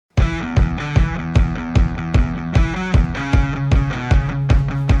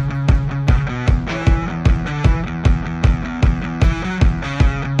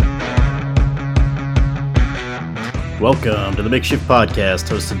Welcome to the Makeshift Podcast,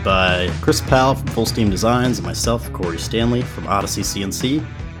 hosted by Chris Powell from Full Steam Designs and myself, Corey Stanley from Odyssey CNC.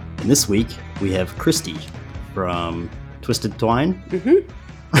 And this week we have Christy from Twisted Twine.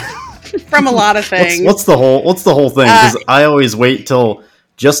 Mm-hmm. From a lot of things. What's the whole thing? Because I always wait till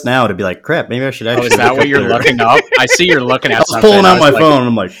just now to be like, crap, maybe I should actually. Oh, is that what you're looking up? I see you're looking at. I was pulling out my phone and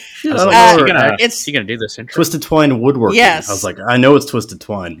I'm like, shit, I don't know. You gonna do this intro? Twisted Twine woodworking. Yes. I was like, I know it's Twisted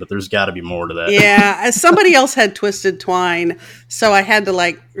Twine, but there's got to be more to that. Yeah, somebody else had Twisted Twine, so I had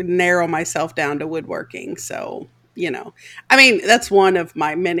to narrow myself down to woodworking. So, I mean, that's one of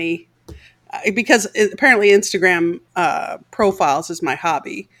my many, because apparently Instagram profiles is my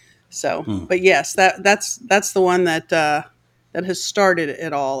hobby. So, but yes, that's the one that has started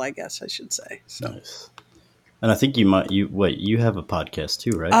it all, I guess I should say. So. Nice. And I think you have a podcast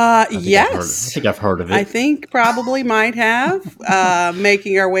too, right? Yes. I think I've heard of it. I think probably might have.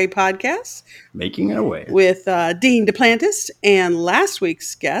 Making Our Way podcast. Making Our Way. With Dean Duplantis and last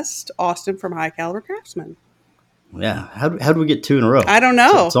week's guest, Austin from High Caliber Craftsman. Yeah. How do we get two in a row? I don't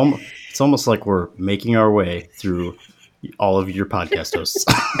know. It's almost like we're making our way through all of your podcast hosts.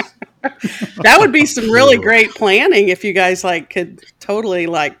 That would be some really great planning if you guys could totally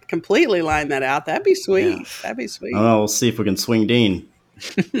completely line that out. That'd be sweet. Yeah. That'd be sweet. I don't know. We'll see if we can swing Dean.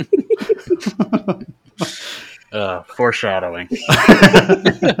 Foreshadowing.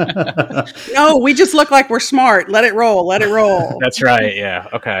 No, we just look like we're smart. Let it roll. Let it roll. That's right. Yeah.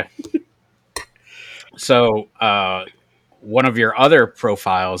 Okay. So, one of your other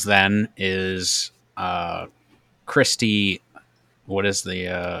profiles then is Christy. What is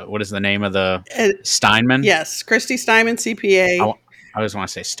the name of the Steinman? Yes, Christy Steinman CPA. I always want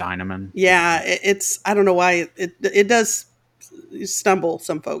to say Steineman. Yeah, it's I don't know why it does stumble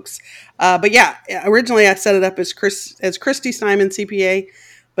some folks, but yeah, originally I set it up as Christy Steinman CPA,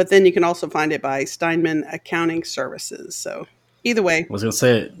 but then you can also find it by Steinman Accounting Services. So either way, I was gonna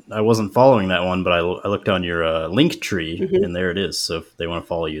say I wasn't following that one, but I looked on your link tree and there it is. So if they want to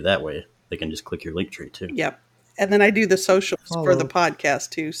follow you that way, they can just click your link tree too. Yep. And then I do the socials for the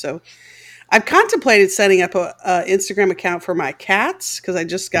podcast too. So I've contemplated setting up a Instagram account for my cats because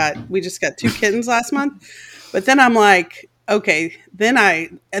we just got 2 kittens last month. But then I'm like, okay,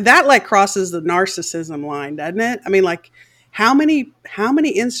 that crosses the narcissism line, doesn't it? I mean, how many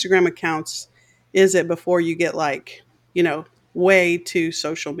Instagram accounts is it before you get way too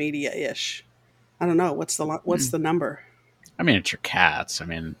social media ish? I don't know. What's the number? I mean, it's your cats. I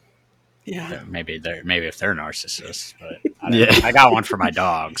mean. Yeah, maybe if they're narcissists, but I got one for my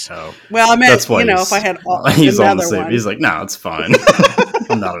dog. So well, I meant if I had he's on the same. One. He's like, no, it's fine.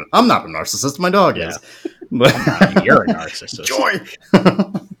 I'm not a narcissist. My dog is. But you're a narcissist. Joy.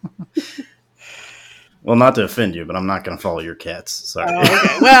 Well, not to offend you, but I'm not going to follow your cats. Sorry. Oh,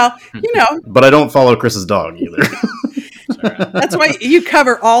 okay. Well, But I don't follow Chris's dog either. That's why you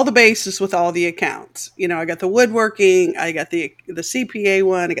cover all the bases with all the accounts. I got the woodworking, I got the CPA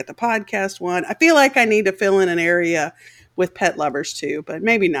one, I got the podcast one. I feel like I need to fill in an area with pet lovers too, but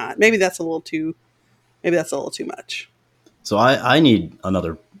maybe not. Maybe that's a little too much. So I need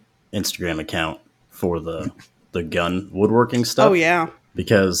another Instagram account for the gun woodworking stuff. Oh yeah.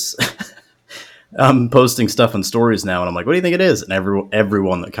 Because I'm posting stuff in stories now and I'm like, what do you think it is? And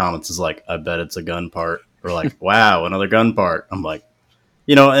everyone that comments is like, I bet it's a gun part. Or like, wow, another gun part. I'm like,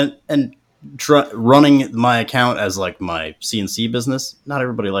 and running my account as my CNC business. Not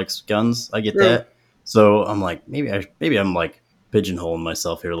everybody likes guns. I get that. So I'm like, maybe I'm pigeonholing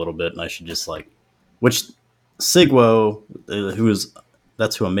myself here a little bit, and I should just which Sigwo,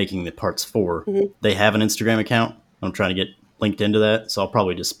 that's who I'm making the parts for. Mm-hmm. They have an Instagram account. I'm trying to get linked into that, so I'll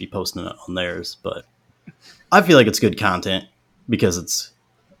probably just be posting it on theirs. But I feel like it's good content because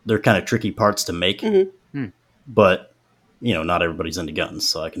they're kind of tricky parts to make. Mm-hmm. But, not everybody's into guns,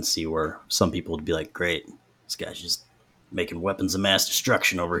 so I can see where some people would be like, great, this guy's just making weapons of mass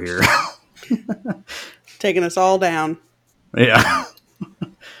destruction over here. Taking us all down. Yeah.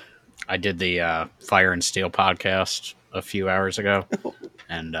 I did the Fire and Steel podcast a few hours ago,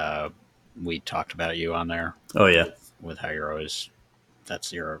 and we talked about you on there. Oh, yeah. With how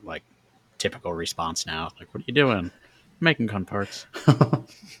that's your, typical response now. Like, what are you doing? Making gun parts.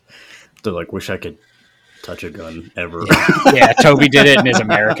 They're wish I could touch a gun ever. Yeah, Toby did it in his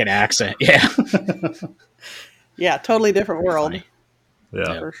American accent. Yeah. Yeah, totally different world. Funny.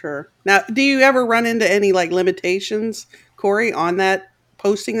 Yeah. For sure. Now, do you ever run into any limitations, Corey, on that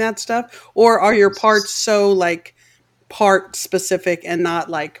posting that stuff? Or are your parts so part specific and not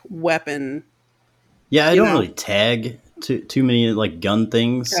weapon? Yeah, I don't really tag too many gun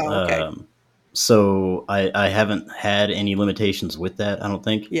things. Oh, okay. So I haven't had any limitations with that, I don't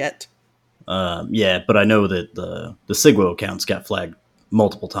think. Yet. Yeah, but I know that the Sigwo accounts got flagged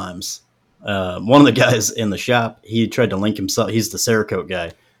multiple times. One of the guys in the shop, he tried to link himself. He's the Cerakote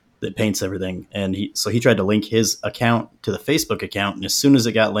guy that paints everything, and he tried to link his account to the Facebook account, and as soon as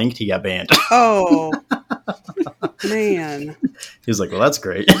it got linked, he got banned. Oh, man. He was like, "Well, that's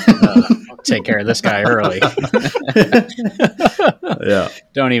great. I'll take care of this guy early." Yeah,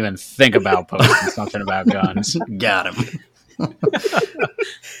 Don't even think about posting something about guns. got him."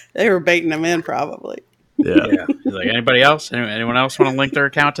 They were baiting him in, probably. Yeah. He's like, anybody else? Anyone else want to link their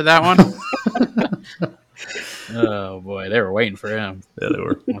account to that one? Oh boy, they were waiting for him. Yeah, they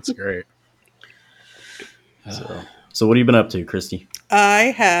were. That's great. So what have you been up to, Christy?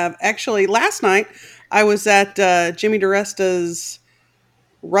 I have actually, last night, I was at Jimmy DiResta's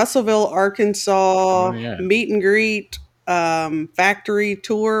Russellville, Arkansas meet and greet factory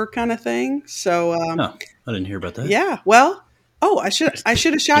tour kind of thing. So I didn't hear about that. Yeah, well, I should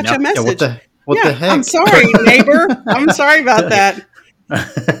have shot you a message. Yeah, what the heck? I'm sorry, neighbor. I'm sorry about that.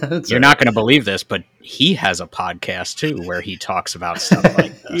 You're not going to believe this, but he has a podcast too where he talks about stuff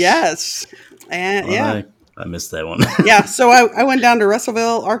like this. Yes. And I missed that one. Yeah, so I went down to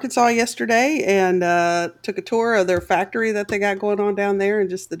Russellville, Arkansas yesterday and took a tour of their factory that they got going on down there and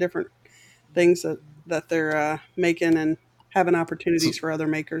just the different things that they're making and having opportunities for other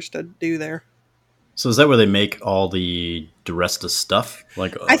makers to do there. So is that where they make all the DiResta stuff?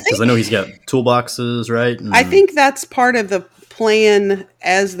 Like, because I know he's got toolboxes, right? And I think that's part of the plan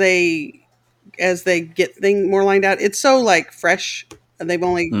as they get things more lined out. It's so like fresh, and they've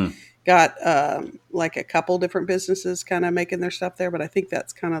only got like a couple different businesses kind of making their stuff there. But I think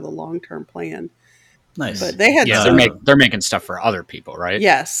that's kind of the long-term plan. Nice. But they had they're making stuff for other people, right?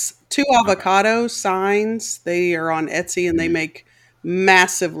 Yes, 2 avocado signs. They are on Etsy and they make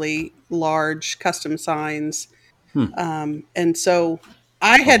massively large custom signs. And so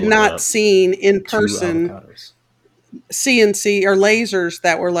I had not seen in person CNC or lasers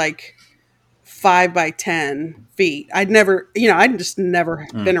that were like 5 by 10 feet. I'd just never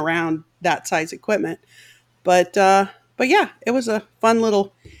been around that size equipment. But yeah, it was a fun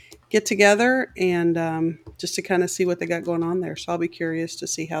little get together and just to kind of see what they got going on there. So I'll be curious to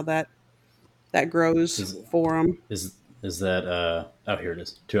see how that grows for them. Is that here it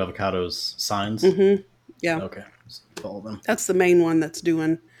is. 2 avocados signs. Mm-hmm. Yeah. Okay. Just follow them. That's the main one that's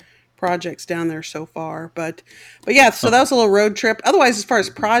doing projects down there so far. But yeah, so that was a little road trip. Otherwise, as far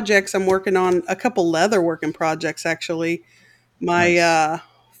as projects, I'm working on a couple leather working projects actually. My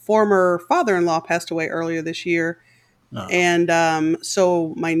former father-in-law passed away earlier this year. Oh. And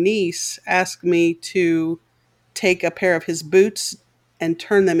so my niece asked me to take a pair of his boots and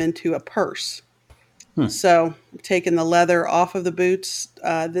turn them into a purse. So I'm taking the leather off of the boots.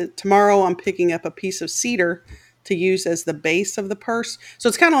 Tomorrow I'm picking up a piece of cedar to use as the base of the purse. So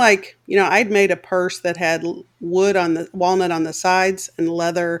it's kind of like, I'd made a purse that had wood on the walnut on the sides and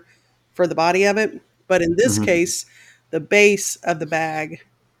leather for the body of it. But in this case, the base of the bag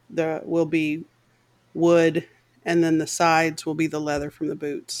will be wood, and then the sides will be the leather from the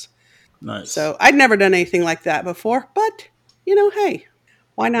boots. Nice. So I'd never done anything like that before, but hey,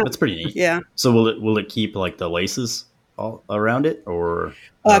 why not? That's pretty neat. Yeah. So will it keep like the laces all around it, or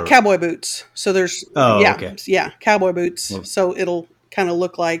cowboy boots? So there's okay. Yeah, cowboy boots. Well, so it'll kind of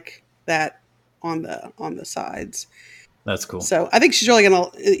look like that on the sides. That's cool. So I think she's really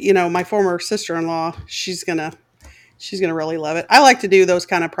gonna, my former sister-in-law, she's gonna really love it. I like to do those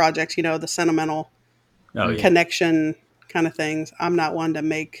kind of projects, the sentimental connection kind of things. I'm not one to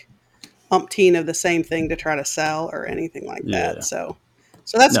make umpteen of the same thing to try to sell or anything like that. So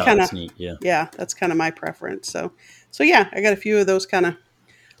that's kind of neat. Yeah, that's kind of my preference. So yeah, I got a few of those kind of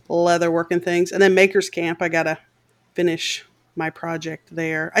leather working things, and then Maker's Camp. I gotta finish my project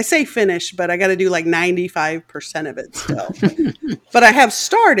there. I say finish, but I got to do like 95% of it still. But I have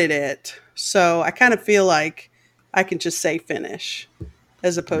started it, so I kind of feel like I can just say finish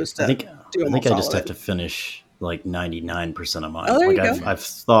as opposed to. I think I just have to finish like 99% of mine. Oh, there like you go. I've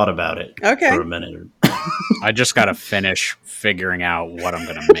thought about it for a minute. I just got to finish figuring out what I'm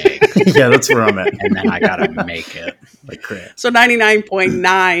going to make. Yeah, that's where I'm at. And then I got to make it. Like crap. So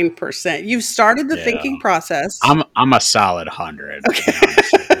 99.9%. You've started the thinking process. I'm a solid 100.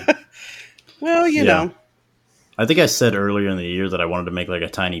 Okay. Well, you know. I think I said earlier in the year that I wanted to make like a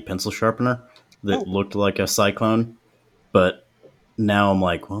tiny pencil sharpener that looked like a Cyclone. But now I'm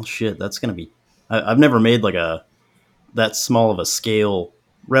like, well, shit, that's going to be... I've never made like that small of a scale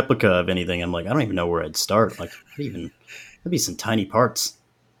replica of anything. I'm like, I don't even know where I'd start. Like, that'd be some tiny parts.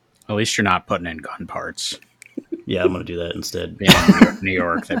 At least you're not putting in gun parts. Yeah, I'm going to do that instead. Yeah, New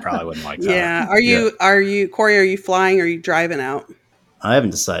York, they probably wouldn't like that. Yeah. Are you, Corey, are you flying or are you driving out? I haven't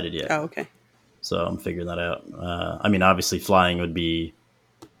decided yet. Oh, okay. So I'm figuring that out. I mean, obviously, flying would be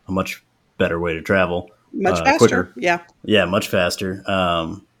a much better way to travel, Much faster. quicker. Yeah. Yeah, much faster.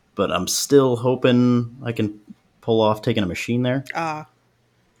 But I'm still hoping I can pull off taking a machine there.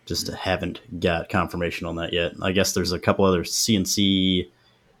 Just haven't got confirmation on that yet. I guess there's a couple other CNC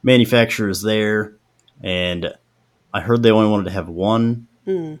manufacturers there, and I heard they only wanted to have one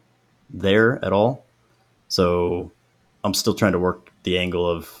there at all. So I'm still trying to work the angle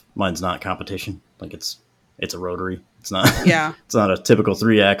of mine's not competition. Like it's a rotary. It's not. Yeah. It's not a typical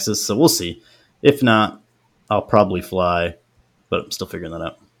 3-axis. So we'll see. If not, I'll probably fly, but I'm still figuring that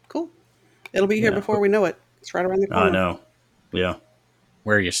out. Cool. It'll be here before we know it. It's right around the corner. I know. Yeah.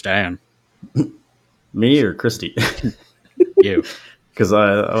 Where are you staying? Me or Christy? You. Because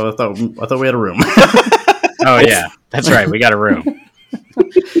I thought we had a room. Oh yeah, that's right. We got a room.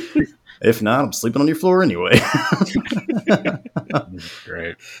 If not, I'm sleeping on your floor anyway.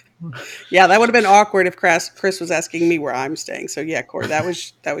 Great. Yeah, that would have been awkward if Chris was asking me where I'm staying. So yeah, Corey, that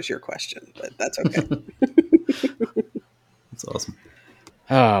was your question, but that's okay. That's awesome.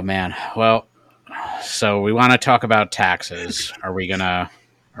 Oh man. Well, so we want to talk about taxes. Are we gonna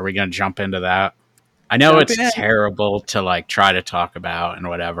jump into that? I know it's terrible to like try to talk about and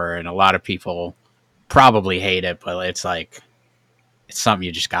whatever, and a lot of people probably hate it, but it's like it's something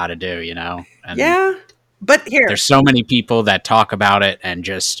you just got to do, you know? And yeah, but there's so many people that talk about it and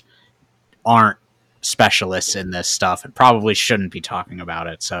just aren't specialists in this stuff and probably shouldn't be talking about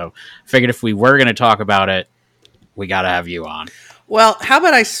it. So I figured if we were going to talk about it, we got to have you on. Well, how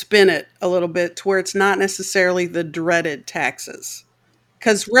about I spin it a little bit to where it's not necessarily the dreaded taxes?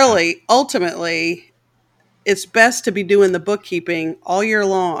 Because really, ultimately, it's best to be doing the bookkeeping all year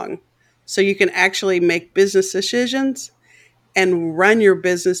long so you can actually make business decisions and run your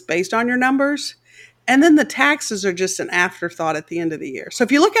business based on your numbers. And then the taxes are just an afterthought at the end of the year. So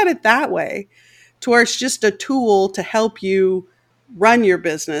if you look at it that way, to where it's just a tool to help you run your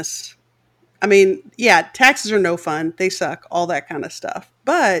business. I mean, yeah, taxes are no fun. They suck, all that kind of stuff.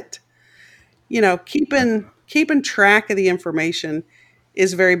 But, you know, keeping track of the information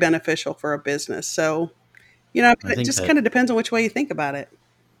is very beneficial for a business. So, you know, it just kind of depends on which way you think about it.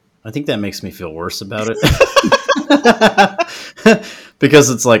 I think that makes me feel worse about it. Because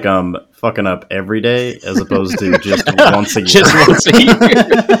it's like I'm fucking up every day as opposed to just once a year. Just once a year.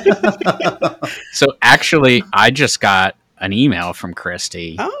 So actually, I just got an email from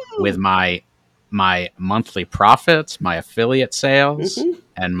Christy with my monthly profits, my affiliate sales,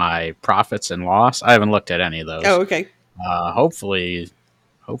 and my profits and loss. I haven't looked at any of those. Oh, okay. Hopefully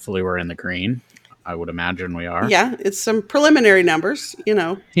we're in the green. I would imagine we are. Yeah, it's some preliminary numbers, you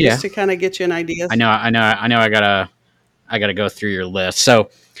know, just to kind of get you an idea. I know. I gotta go through your list.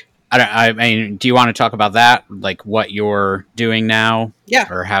 So, I mean, do you want to talk about that, like what you're doing now,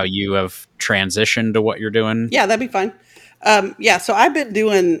 or how you have transitioned to what you're doing? Yeah, that'd be fine. So I've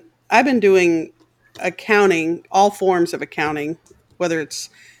been doing accounting, all forms of accounting, whether it's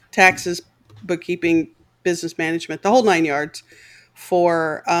taxes, bookkeeping, business management, the whole 9 yards,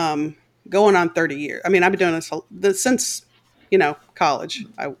 for going on 30 years. I mean, I've been doing this since, you know, college.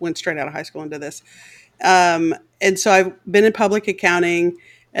 I went straight out of high school into this. And so I've been in public accounting.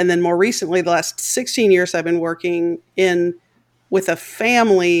 And then more recently, the last 16 years, I've been working with a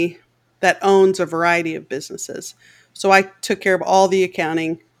family that owns a variety of businesses. So I took care of all the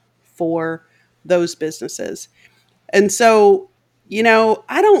accounting for those businesses. And so, you know,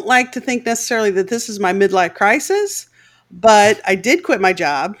 I don't like to think necessarily that this is my midlife crisis, but I did quit my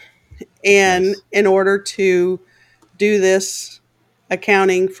job. And in order to do this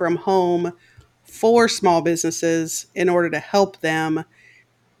accounting from home for small businesses, in order to help them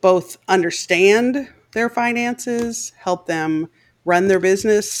both understand their finances, help them run their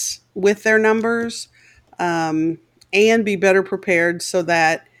business with their numbers, and be better prepared so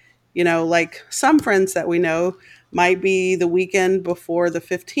that, you know, like some friends that we know might be the weekend before the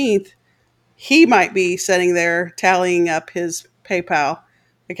 15th, he might be sitting there tallying up his PayPal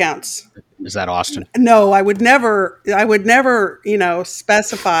accounts. Is that Austin? No, I would never, you know,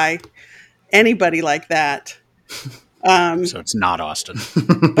 specify anybody like that. So it's not Austin.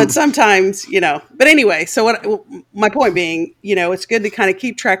 But sometimes, you know, but anyway, so my point being, you know, it's good to kind of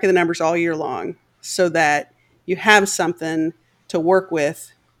keep track of the numbers all year long so that you have something to work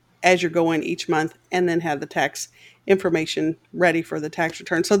with as you're going each month, and then have the tax information ready for the tax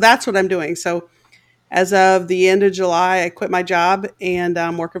return. So that's what I'm doing. So as of the end of July, I quit my job and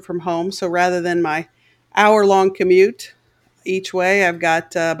I'm working from home. So rather than my hour-long commute each way, I've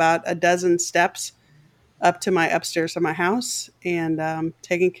got about a dozen steps up to my upstairs of my house, and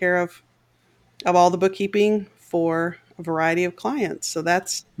taking care of all the bookkeeping for a variety of clients. So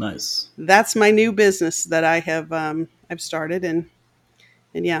that's Nice. my new business that I have I've started, and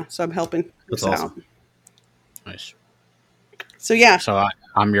yeah, so I'm helping That's Chris out. awesome. Nice. So yeah. So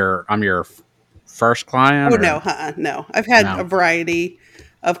I'm your first client. Oh, or? no, no. I've had a variety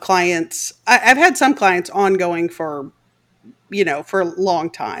of clients. I've had some clients ongoing for, for a long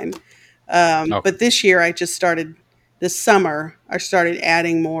time. But this year this summer, I started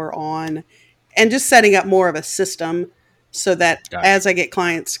adding more on and just setting up more of a system so that as I get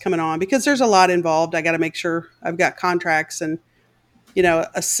clients coming on, because there's a lot involved, I got to make sure I've got contracts and,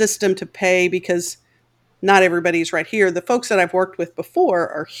 a system to pay, because not everybody's right here. The folks that I've worked with before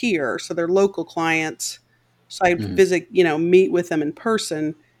are here, so they're local clients. So I visit, meet with them in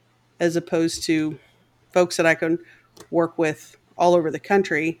person, as opposed to folks that I can work with all over the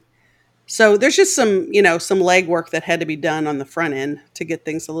country. So there's just some, some legwork that had to be done on the front end to get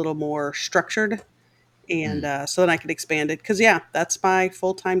things a little more structured, and so then I could expand it. Because that's my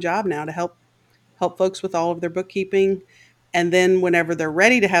full-time job now, to help folks with all of their bookkeeping, and then whenever they're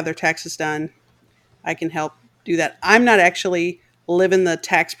ready to have their taxes done, I can help do that. I'm not actually living the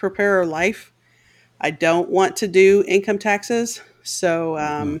tax preparer life. I don't want to do income taxes.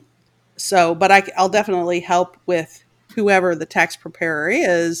 So, but I'll definitely help with whoever the tax preparer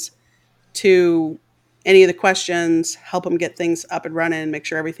is, to any of the questions, help them get things up and running, make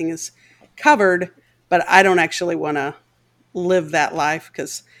sure everything is covered. But I don't actually want to live that life,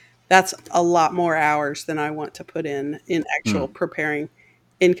 because that's a lot more hours than I want to put in actual preparing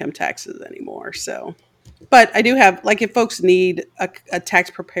income taxes anymore. So, but I do have, like, if folks need a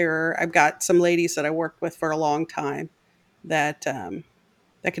tax preparer, I've got some ladies that I worked with for a long time that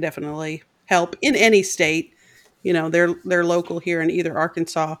that could definitely help in any state. They're local here in either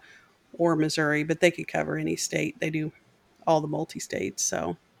Arkansas or Missouri, but they could cover any state. They do all the multi-states.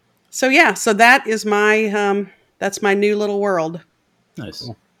 So that is my that's my new little world. Nice.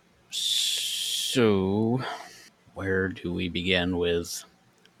 So where do we begin with?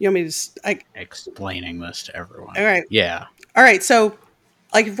 You want me to explaining this to everyone? All right. Yeah. All right. So,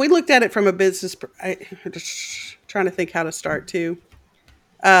 like, if we looked at it from a business, I'm just trying to think how to start too.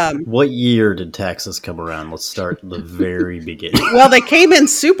 What year did taxes come around? Let's start at the very beginning. Well, they came in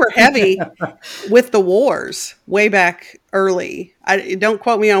super heavy with the wars way back early. Don't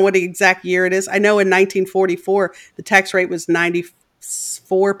quote me on what the exact year it is. I know in 1944, the tax rate was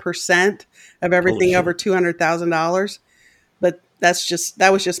 94% of everything over $200,000. But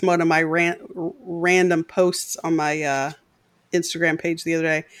that was just one of my random posts on my Instagram page the other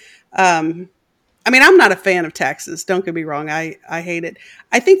day. I mean, I'm not a fan of taxes. Don't get me wrong. I hate it.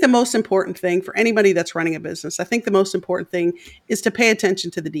 I think the most important thing for anybody that's running a business, I think the most important thing is to pay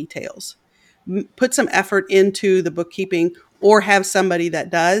attention to the details. Put some effort into the bookkeeping, or have somebody that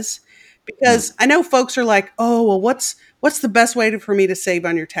does. Because I know folks are like, oh, well, what's the best way for me to save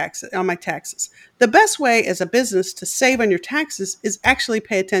on my taxes? The best way as a business to save on your taxes is actually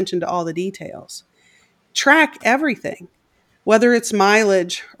pay attention to all the details. Track everything. Whether it's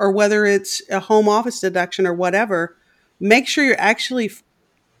mileage or whether it's a home office deduction or whatever, make sure you're actually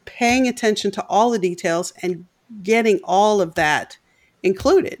paying attention to all the details and getting all of that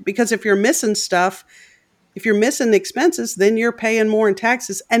included. Because if you're missing stuff, if you're missing the expenses, then you're paying more in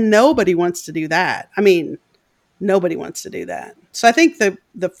taxes, and nobody wants to do that. I mean, nobody wants to do that. So I think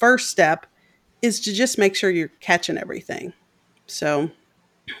the first step is to just make sure you're catching everything. So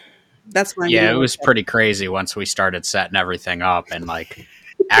that's my it was pretty crazy once we started setting everything up and like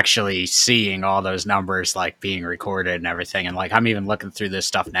actually seeing all those numbers like being recorded and everything. And like I'm even looking through this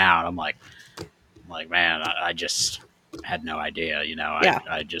stuff now, and I'm like, man, I just had no idea.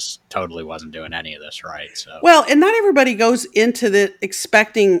 I just totally wasn't doing any of this right. So well, and not everybody goes into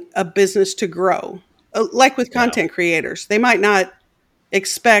expecting a business to grow. Like with content creators, they might not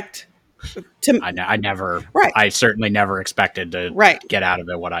expect to. I certainly never expected to get out of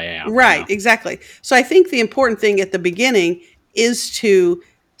it what I am. Right, exactly. So I think the important thing at the beginning is to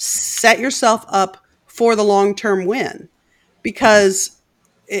set yourself up for the long-term win, because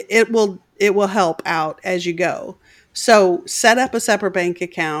it will help out as you go. So set up a separate bank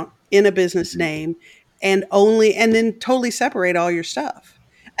account in a business name, and then totally separate all your stuff.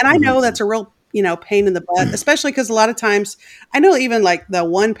 And I know that's a real, pain in the butt, especially because a lot of times, I know even like the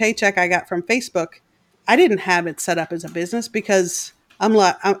one paycheck I got from Facebook, I didn't have it set up as a business, because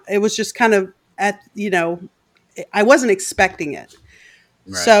it was just kind of I wasn't expecting it.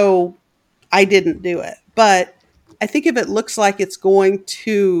 Right. So I didn't do it. But I think if it looks like it's going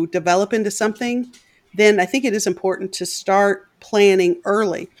to develop into something, then I think it is important to start planning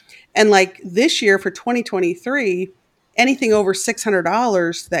early. And like this year for 2023, anything over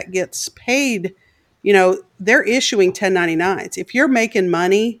 $600 that gets paid they're issuing 1099s. If you're making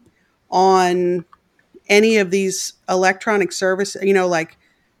money on any of these electronic service, like,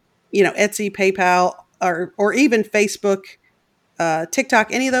 Etsy, PayPal, or even Facebook,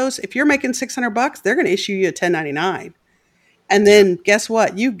 TikTok, any of those, if you're making $600, they're going to issue you a 1099. And then guess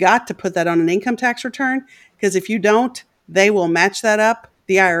what? You got to put that on an income tax return, because if you don't, they will match that up.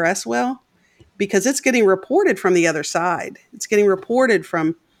 The IRS will, because it's getting reported from the other side. It's getting reported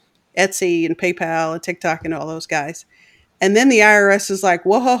from Etsy and PayPal and TikTok and all those guys. And then the IRS is like,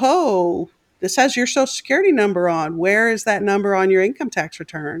 whoa, ho, ho, this has your social security number on. Where is that number on your income tax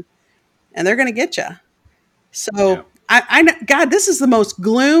return? And they're going to get you. So I know, God, this is the most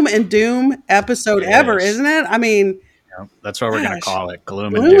gloom and doom episode ever, isn't it? I mean, that's what we're going to call it.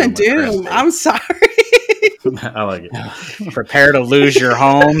 Gloom and doom. I'm sorry. I like it. Prepare to lose your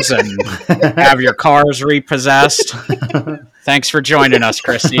homes and have your cars repossessed. Thanks for joining us,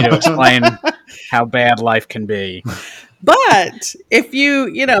 Christy, to explain how bad life can be. But if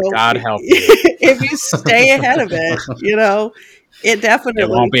God help you. If you stay ahead of it, it definitely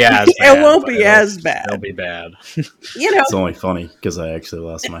won't be as bad. It won't be as bad. It'll be bad. It's only funny because I actually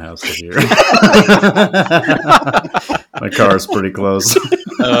lost my house this year. My car is pretty close.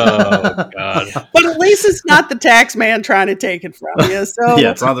 Oh God! But at least it's not the tax man trying to take it from you. So yeah,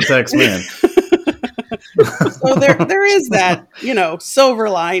 it's not the tax man. So there is that, silver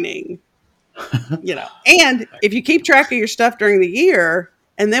lining. And if you keep track of your stuff during the year,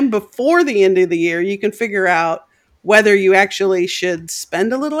 and then before the end of the year, you can figure out whether you actually should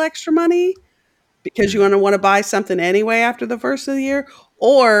spend a little extra money because you want to buy something anyway after the first of the year,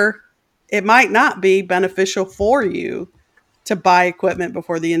 or it might not be beneficial for you to buy equipment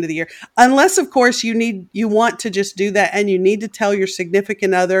before the end of the year. Unless, of course, you want to just do that, and you need to tell your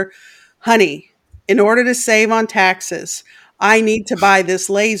significant other, honey, in order to save on taxes, I need to buy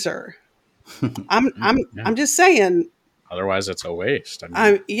this laser. I'm just saying. Otherwise, it's a waste.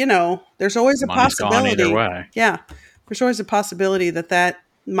 There's always a possibility. Gone either way. Yeah, there's always a possibility that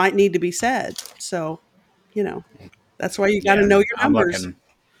might need to be said. So, that's why you got to know your numbers.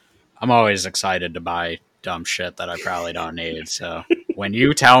 I'm always excited to buy dumb shit that I probably don't need. So when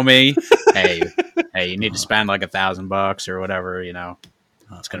you tell me, hey, you need to spend like $1,000 or whatever,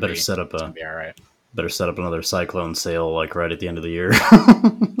 it's gonna be all right. Better set up another cyclone sale like right at the end of the year.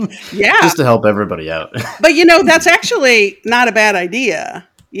 Yeah. Just to help everybody out. But that's actually not a bad idea.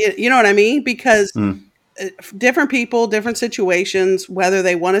 You know what I mean? Because different people, different situations, whether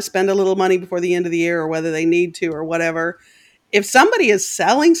they want to spend a little money before the end of the year or whether they need to or whatever. If somebody is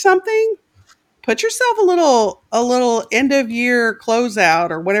selling something, put yourself a little end of year closeout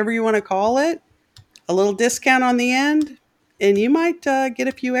or whatever you want to call it, a little discount on the end. And you might get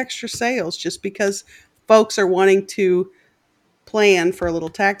a few extra sales just because folks are wanting to plan for a little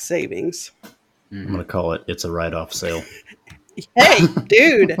tax savings. I'm going to call it, it's a write-off sale. Hey,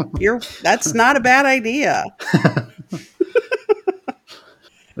 dude, that's not a bad idea.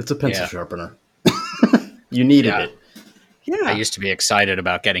 It's a pencil sharpener. You needed it. Yeah. I used to be excited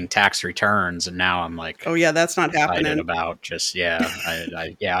about getting tax returns, and now I'm like, oh yeah, that's not happening. About just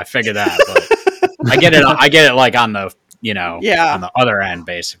I figured that, but I get it like on the on the other end,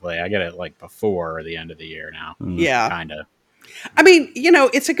 basically. I get it like before the end of the year now. Yeah. Kind of. I mean,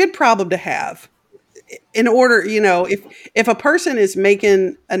 it's a good problem to have. In order, if a person is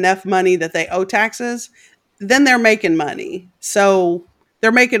making enough money that they owe taxes, then they're making money. So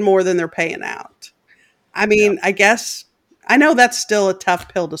they're making more than they're paying out. I mean, I guess, I know that's still a tough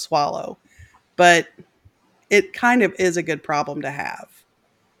pill to swallow, but it kind of is a good problem to have.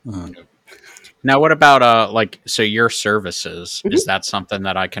 Now, what about so your services? Is that something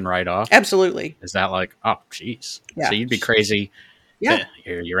that I can write off? Absolutely. Is that like, oh, geez. Yeah. So you'd be crazy. Yeah.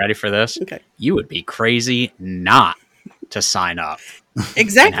 You ready for this? Okay. You would be crazy not to sign up.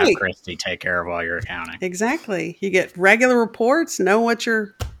 Exactly. And have Christy take care of all your accounting. Exactly. You get regular reports, know what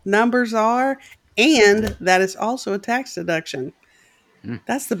your numbers are, and that is also a tax deduction.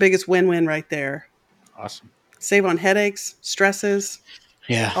 That's the biggest win-win right there. Awesome. Save on headaches, stresses.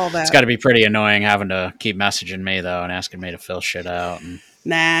 Yeah, all that. It's got to be pretty annoying having to keep messaging me though and asking me to fill shit out.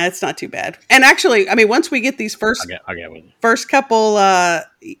 Nah, it's not too bad. And actually, I mean, once we get these first couple, the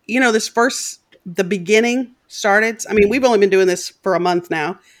beginning started. I mean, we've only been doing this for a month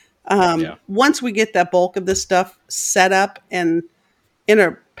now. Once we get that bulk of this stuff set up and in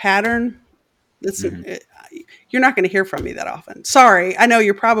a pattern, you're not going to hear from me that often. Sorry, I know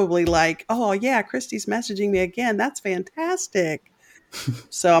you're probably like, oh yeah, Christy's messaging me again. That's fantastic.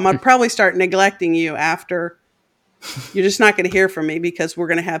 So I'm going to probably start neglecting you after. You're just not going to hear from me because we're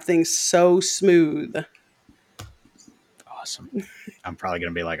going to have things so smooth. awesome. I'm probably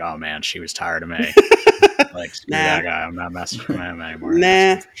going to be like, oh man, she was tired of me. Like, screw that guy. I'm not messing with him anymore.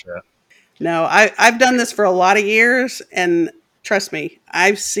 Nah. No, I've done this for a lot of years, and trust me,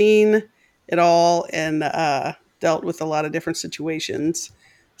 I've seen it all and dealt with a lot of different situations.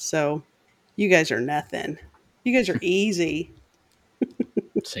 So you guys are nothing. You guys are easy.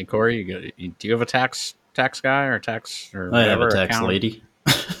 Say, Corey, do you have a tax guy or tax or I have whatever? a tax accountant? lady.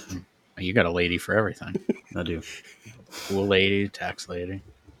 You got a lady for everything. I do. Pool lady, tax lady.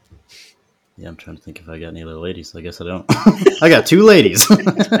 Yeah, I'm trying to think if I got any other ladies. I guess I don't. I got 2 ladies.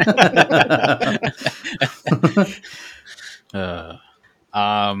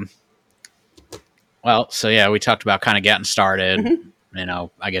 Well, so yeah, we talked about kind of getting started. Mm-hmm. You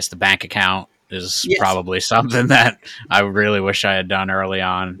know, I guess the bank account is Yes. probably something that I really wish I had done early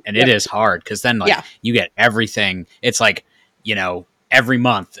on. And it is hard because then like you get everything. It's like, you know, every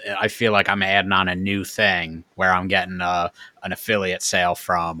month I feel like I'm adding on a new thing where I'm getting an affiliate sale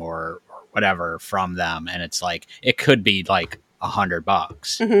from or whatever from them. And it's like, it could be like $100,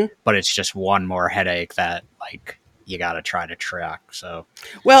 Mm-hmm. but it's just one more headache that like you got to try to track. So,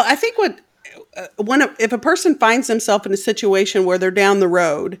 well, I think if a person finds themselves in a situation where they're down the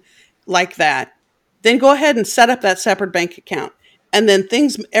road like that, then go ahead and set up that separate bank account. And then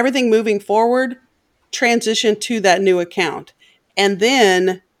everything moving forward, transition to that new account. And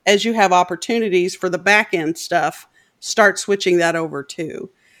then as you have opportunities for the back end stuff, start switching that over too.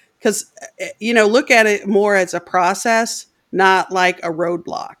 Because, look at it more as a process, not like a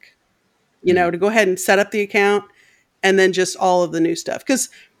roadblock, to go ahead and set up the account and then just all of the new stuff. Because,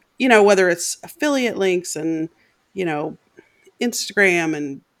 whether it's affiliate links and, Instagram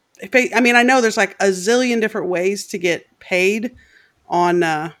and I know there's like a zillion different ways to get paid on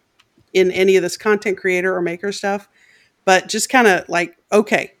in any of this content creator or maker stuff, but just kind of like,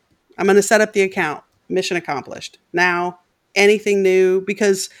 okay, I'm going to set up the account, mission accomplished. Now, anything new,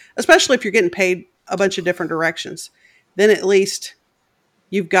 because especially if you're getting paid a bunch of different directions, then at least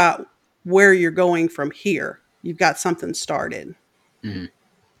you've got where you're going from here. You've got something started. Mm-hmm.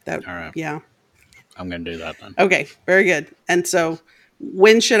 All right. Yeah. I'm going to do that then. Okay, very good. And so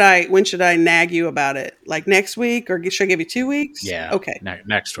when should I nag you about it? Like next week, or should I give you 2 weeks? Yeah. Okay.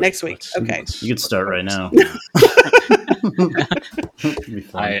 Next week. Next week. Okay. You could start right now.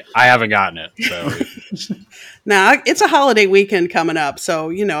 I haven't gotten it. So now it's a holiday weekend coming up, so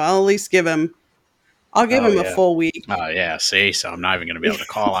I'll at least give him. I'll give him a full week. Oh yeah. See, so I'm not even going to be able to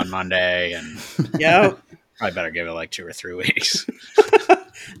call on Monday, and yeah, I better give it like 2 or 3 weeks.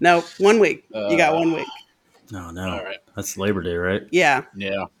 No, 1 week. You got 1 week. No. All right. That's Labor Day, right? Yeah.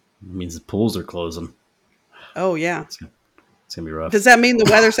 Yeah. It means the pools are closing. Oh yeah. It's gonna be rough. Does that mean the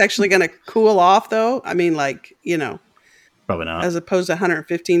weather's actually going to cool off though? I mean, like, probably not. As opposed to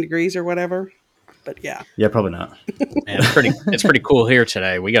 115 degrees or whatever. But yeah. Yeah, probably not. And it's pretty cool here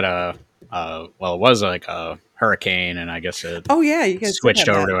today. We got it was like a hurricane, and I guess it you guys switched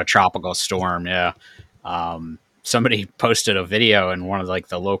over to a tropical storm. Yeah. Somebody posted a video in one of like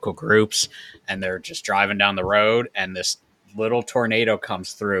the local groups, and they're just driving down the road, and this little tornado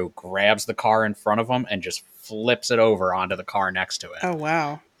comes through, grabs the car in front of them, and just flips it over onto the car next to it. Oh,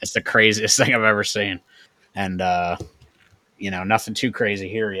 wow. It's the craziest thing I've ever seen. And, nothing too crazy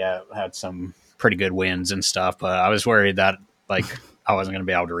here yet. Had some pretty good winds and stuff, but I was worried that like I wasn't going to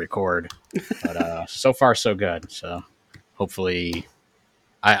be able to record. But so far, so good. So hopefully...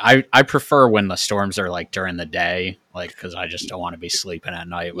 I prefer when the storms are like during the day, like because I just don't want to be sleeping at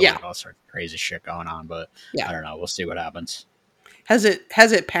night with like all sorts of crazy shit going on. But I don't know. We'll see what happens. Has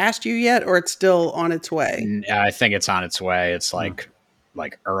it passed you yet, or it's still on its way? I think it's on its way. It's like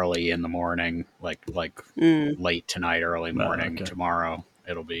early in the morning, like late tonight, early morning. Okay. Tomorrow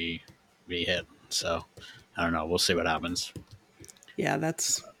it'll be hit. So I don't know. We'll see what happens. Yeah,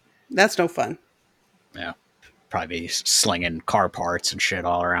 that's no fun. Yeah. Probably be slinging car parts and shit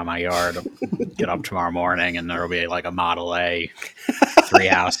all around my yard. Get up tomorrow morning and there'll be like a Model A 3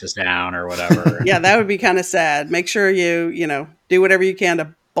 houses down or whatever. Yeah, that would be kind of sad. Make sure you do whatever you can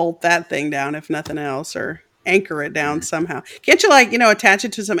to bolt that thing down, if nothing else, or anchor it down somehow. Can't you attach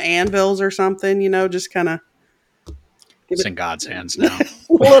it to some anvils or something? Just kind of. It's in God's hands now.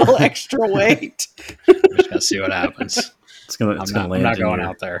 A little extra weight. We're just gonna see what happens. I'm not going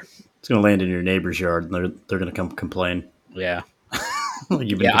out there. It's going to land in your neighbor's yard, and they're going to come complain. Yeah.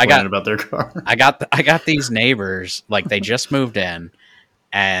 You've been complaining about their car. I got these neighbors, like they just moved in,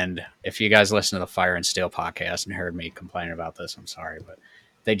 and if you guys listen to the Fire and Steel podcast and heard me complaining about this, I'm sorry, but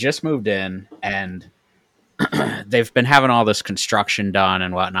they just moved in, and they've been having all this construction done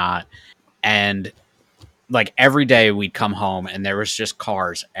and whatnot, and like every day we'd come home and there was just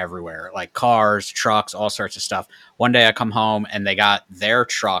cars everywhere, like cars, trucks, all sorts of stuff. One day I come home and they got their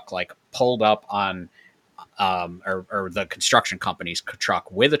truck like pulled up on or the construction company's truck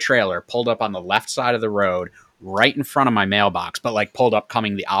with a trailer pulled up on the left side of the road right in front of my mailbox, but like pulled up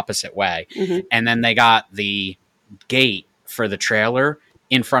coming the opposite way. Mm-hmm. And then they got the gate for the trailer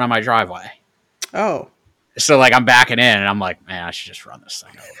in front of my driveway. Oh. So like I'm backing in and I'm like, man, I should just run this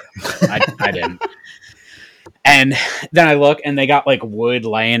thing over. I didn't. And then I look and they got like wood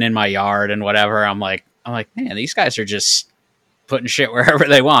laying in my yard and whatever. I'm like, man, these guys are just putting shit wherever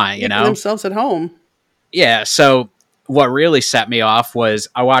they want, you know, themselves at home. Yeah. So what really set me off was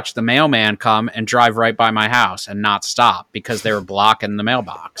I watched the mailman come and drive right by my house and not stop because they were blocking the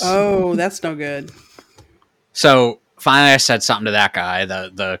mailbox. Oh, that's no good. So finally I said something to that guy,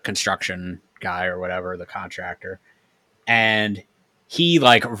 the construction guy or whatever, the contractor. And he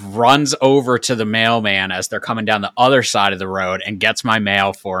like runs over to the mailman as they're coming down the other side of the road and gets my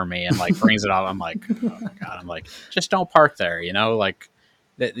mail for me and like brings it up. I'm like, oh my God. I'm like, just don't park there, you know, like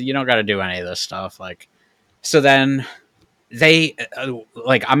you don't got to do any of this stuff. Like, so then they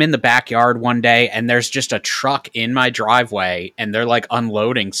like I'm in the backyard one day and there's just a truck in my driveway and they're like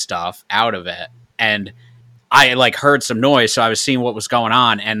unloading stuff out of it. And I like heard some noise. So I was seeing what was going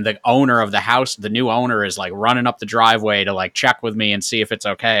on. And the owner of the house, the new owner is like running up the driveway to like check with me and see if it's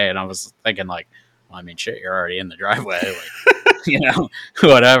okay. And I was thinking like, well, I mean, shit, you're already in the driveway. Like, you know,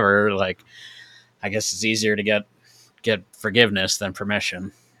 whatever. Like, I guess it's easier to get forgiveness than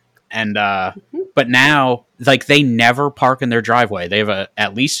permission. And, but now like they never park in their driveway. They have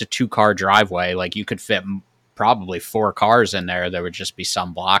at least a 2-car driveway. Like you could fit probably 4 cars in there. There would just be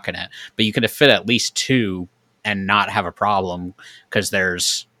some blocking it, but you could fit at least 2 and not have a problem because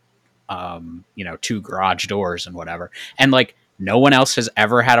there's, 2 garage doors and whatever. And like no one else has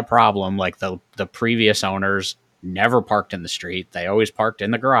ever had a problem. Like the previous owners never parked in the street. They always parked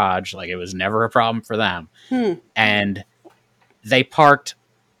in the garage. Like it was never a problem for them. And they parked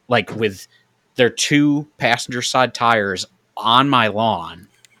like with their 2 passenger side tires on my lawn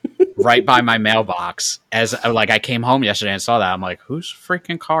right by my mailbox. As like I came home yesterday and saw that, I'm like, whose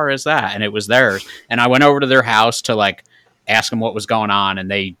freaking car is that? And it was theirs. And I went over to their house to like ask them what was going on, and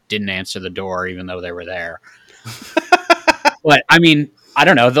they didn't answer the door even though they were there. But I mean, I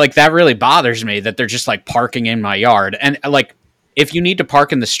don't know, like that really bothers me that they're just like parking in my yard. And like if you need to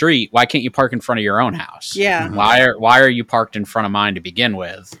park in the street, why can't you park in front of your own house? Yeah. Why are you parked in front of mine to begin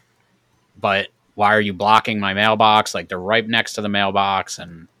with? But why are you blocking my mailbox? Like they're right next to the mailbox,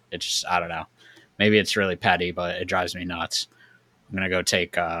 and it's just, I don't know. Maybe it's really petty, but it drives me nuts. I'm going to go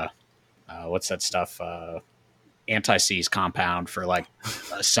take, what's that stuff? Anti-seize compound for like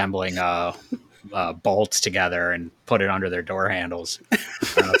assembling bolts together and put it under their door handles. I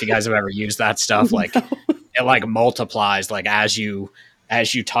don't know if you guys have ever used that stuff. Like it like multiplies, like as you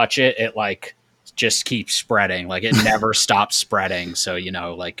touch it, it like just keeps spreading. Like it never stops spreading. So, you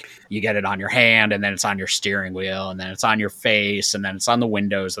know, like you get it on your hand, and then it's on your steering wheel, and then it's on your face, and then it's on the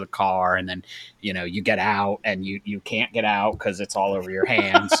windows of the car. And then, you know, you get out and you can't get out because it's all over your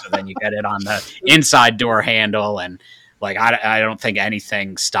hands. So then you get it on the inside door handle. And like, I don't think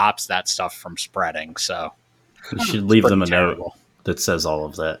anything stops that stuff from spreading. So you should leave them a note that says all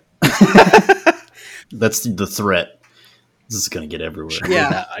of that. That's the threat. This is going to get everywhere.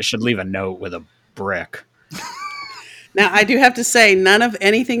 Yeah. I should leave a note with a brick. Now, I do have to say, none of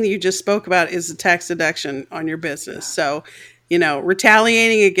anything that you just spoke about is a tax deduction on your business. So, you know,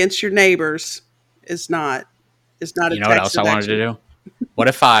 retaliating against your neighbors is not a tax deduction. You know what else I wanted to do? What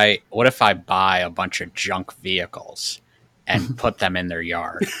if I buy a bunch of junk vehicles and put them in their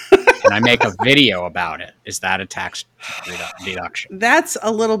yard and I make a video about it? Is that a tax deduction? That's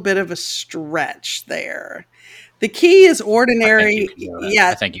a little bit of a stretch there. The key is ordinary.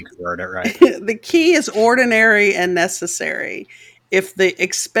 I think you could word it right. The key is ordinary and necessary. If the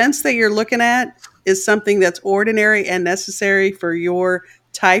expense that you're looking at is something that's ordinary and necessary for your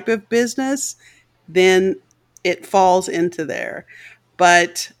type of business, then it falls into there.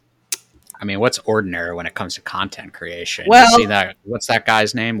 But I mean, what's ordinary when it comes to content creation? Well, you see that? What's that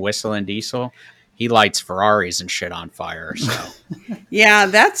guy's name? Whistle and Diesel. He lights Ferraris and shit on fire. So yeah,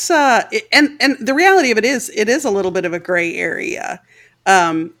 that's and the reality of it is a little bit of a gray area.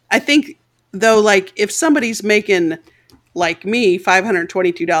 I think though, like if somebody's making like me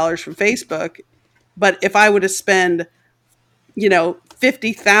 $522 from Facebook, but if I were to spend,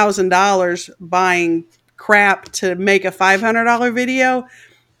 $50,000 buying crap to make a $500 video,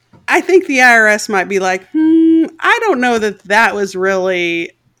 I think the IRS might be like, I don't know that was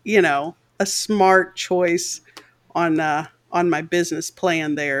really, a smart choice on my business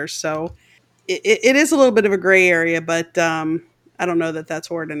plan there. So it is a little bit of a gray area, but I don't know that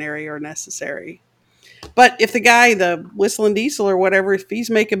that's ordinary or necessary. But if the guy, the whistling diesel or whatever, if he's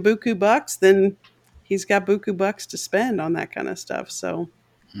making buku bucks, then he's got buku bucks to spend on that kind of stuff. So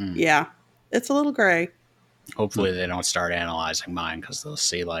yeah, it's a little gray. Hopefully they don't start analyzing mine, because they'll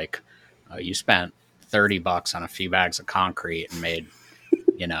see like you spent $30 on a few bags of concrete and made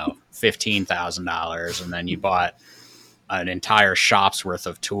 $15,000, and then you bought an entire shop's worth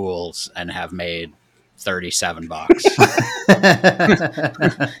of tools and have made $37.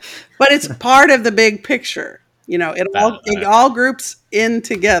 But it's part of the big picture. It all groups in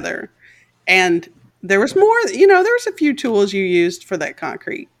together. And there was more, there was a few tools you used for those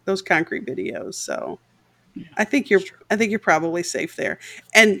concrete videos. So I think you're probably safe there.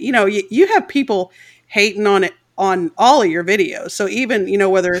 And you have people hating on it on all of your videos. So even,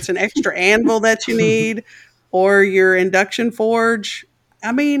 whether it's an extra anvil that you need or your induction forge,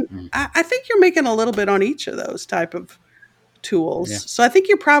 I mean, I think you're making a little bit on each of those type of tools. Yeah. So I think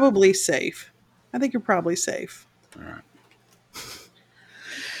you're probably safe. All right.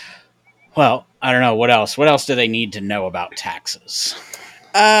 Well, I don't know. What else? What else do they need to know about taxes?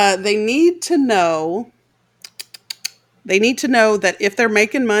 They need to know that if they're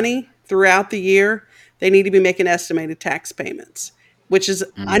making money throughout the year, they need to be making estimated tax payments, which is,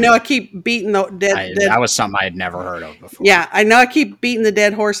 I know I keep beating the dead. That was something I had never heard of before. Yeah, I know I keep beating the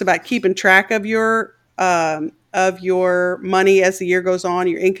dead horse about keeping track of your money as the year goes on,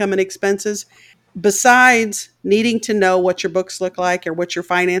 your income and expenses. Besides needing to know what your books look like or what your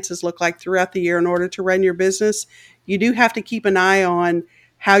finances look like throughout the year in order to run your business, you do have to keep an eye on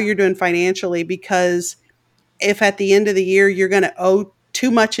how you're doing financially, because if at the end of the year you're going to owe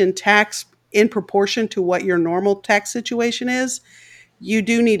too much in tax in proportion to what your normal tax situation is, you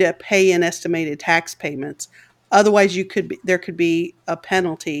do need to pay in estimated tax payments. Otherwise, there could be a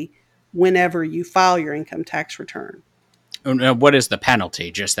penalty whenever you file your income tax return. What is the penalty?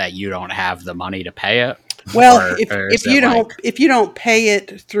 Just that you don't have the money to pay it? Well, if you don't pay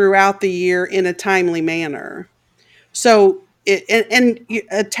it throughout the year in a timely manner. So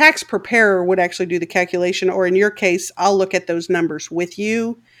a tax preparer would actually do the calculation, or in your case, I'll look at those numbers with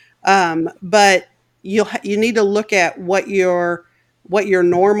you. But you need to look at what your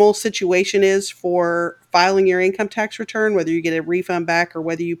normal situation is for filing your income tax return, whether you get a refund back or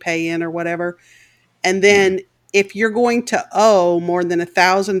whether you pay in or whatever. And then if you're going to owe more than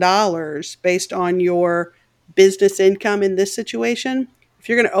 $1,000 based on your business income in this situation, if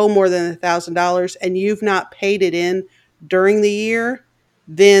you're going to owe more than $1,000 and you've not paid it in during the year,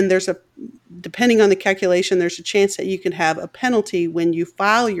 then depending on the calculation, there's a chance that you can have a penalty when you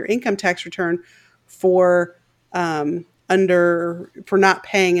file your income tax return for not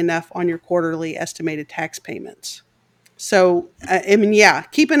paying enough on your quarterly estimated tax payments. So,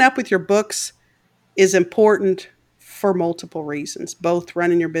 keeping up with your books is important for multiple reasons, both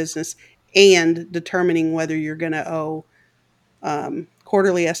running your business and determining whether you're going to owe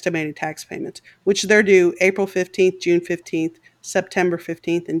quarterly estimated tax payments, which they're due April 15th, June 15th, September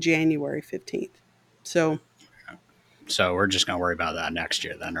 15th, and January 15th. So we're just going to worry about that next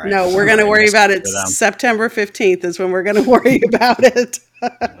year then, right? No, we're going to worry about it. September 15th is when we're going to worry about it.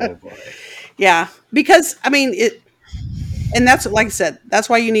 Oh, boy. Yeah, because, and that's, like I said, that's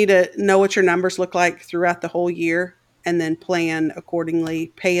why you need to know what your numbers look like throughout the whole year and then plan accordingly,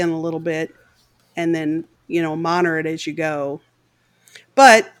 pay in a little bit, and then, monitor it as you go.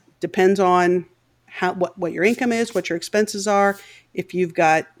 But depends on what your income is, what your expenses are. If you've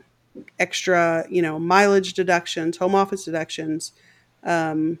got extra, mileage deductions, home office deductions,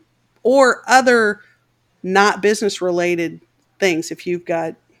 or other not business related things. If you've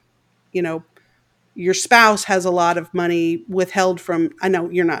got, your spouse has a lot of money withheld from, I know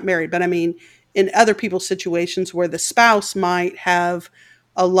you're not married, but in other people's situations where the spouse might have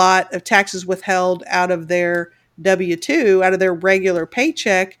a lot of taxes withheld out of their W-2, out of their regular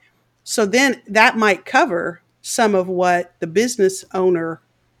paycheck. So then that might cover some of what the business owner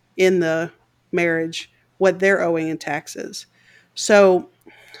in the marriage, what they're owing in taxes. So,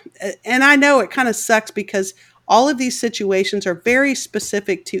 and I know it kind of sucks because all of these situations are very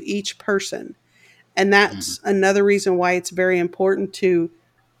specific to each person. And that's another reason why it's very important to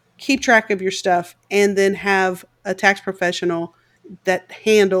keep track of your stuff and then have a tax professional that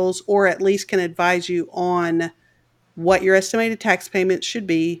handles or at least can advise you on what your estimated tax payments should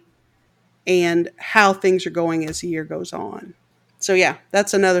be and how things are going as the year goes on. So yeah,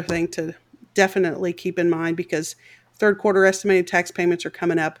 that's another thing to definitely keep in mind, because third quarter estimated tax payments are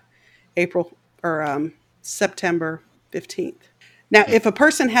coming up September 15th. Now, if a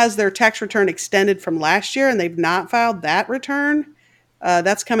person has their tax return extended from last year and they've not filed that return,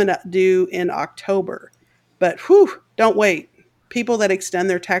 That's coming up due in October. But whew, don't wait. People that extend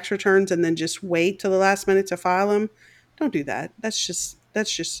their tax returns and then just wait till the last minute to file them, don't do that. That's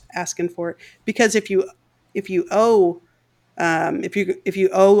just asking for it. Because if you owe if you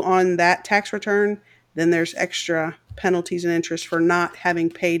owe on that tax return, then there's extra penalties and interest for not having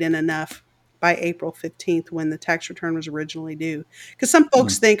paid in enough by April 15th when the tax return was originally due. Because some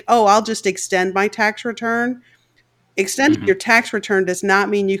folks think, oh, I'll just extend my tax return. Extending your tax return does not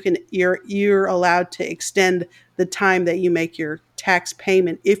mean you're allowed to extend the time that you make your tax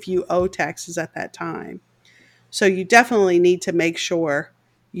payment if you owe taxes at that time. So you definitely need to make sure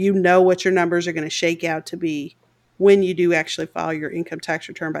you know what your numbers are going to shake out to be when you do actually file your income tax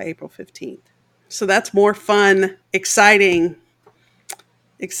return by April 15th. So that's more fun, exciting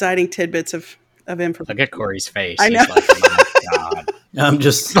tidbits of information. Look at Corey's face. I know. He's like, my God. I'm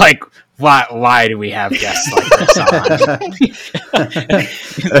just like, why do we have guests like this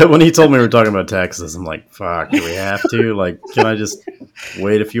on? When he told me we were talking about taxes, I'm like, fuck, do we have to? Like, can I just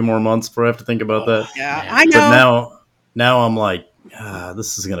wait a few more months before I have to think about that? Yeah, I know. But now I'm like,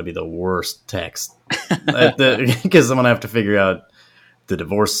 this is going to be the worst tax. Because I'm going to have to figure out the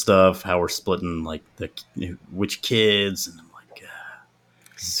divorce stuff, how we're splitting, like, which kids. And I'm like,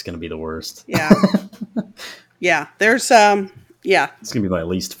 this is going to be the worst. Yeah. Yeah. There's, yeah. It's going to be my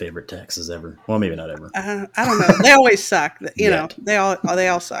least favorite taxes ever. Well, maybe not ever. I don't know. They always suck. You know, they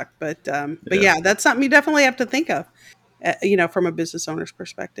all suck. But yeah, that's something you definitely have to think of, from a business owner's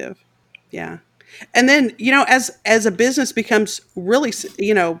perspective. Yeah. And then, as a business becomes really,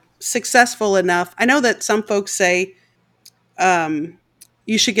 successful enough, I know that some folks say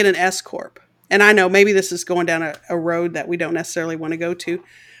you should get an S Corp. And I know maybe this is going down a road that we don't necessarily want to go to.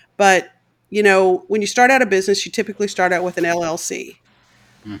 But, when you start out a business, you typically start out with an LLC.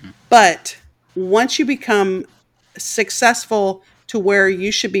 Mm-hmm. But once you become successful to where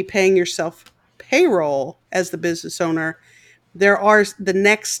you should be paying yourself payroll as the business owner, there are the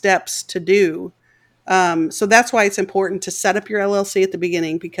next steps to do. So that's why it's important to set up your LLC at the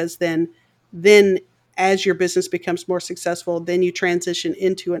beginning, because then as your business becomes more successful, then you transition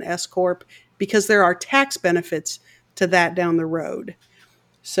into an S Corp, because there are tax benefits to that down the road.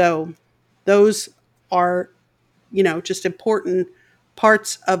 So those are, just important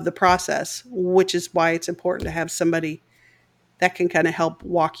parts of the process, which is why it's important to have somebody that can kind of help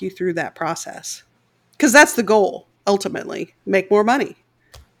walk you through that process. Because that's the goal, ultimately, make more money,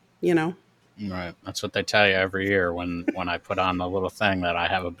 Right. That's what they tell you every year when I put on the little thing that I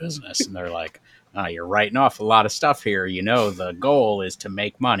have a business, and they're like, oh, you're writing off a lot of stuff here. The goal is to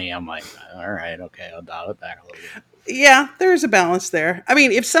make money. I'm like, all right, okay, I'll dial it back a little bit. Yeah, there's a balance there. I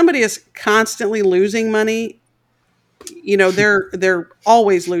mean, if somebody is constantly losing money, they're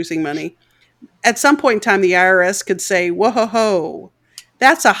always losing money. At some point in time, the IRS could say, whoa,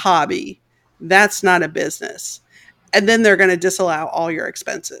 that's a hobby. That's not a business. And then they're going to disallow all your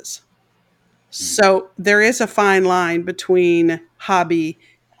expenses. So there is a fine line between hobby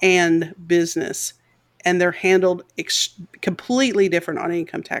and business, and they're handled completely different on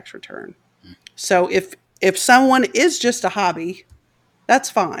income tax return. So if someone is just a hobby, that's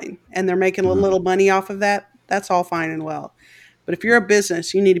fine, and they're making a little money off of that, that's all fine and well. But if you're a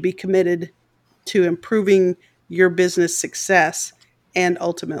business, you need to be committed to improving your business success and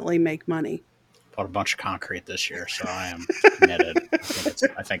ultimately make money. Bought a bunch of concrete this year, so I am committed.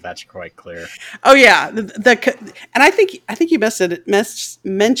 I think that's quite clear. Oh yeah, and I think you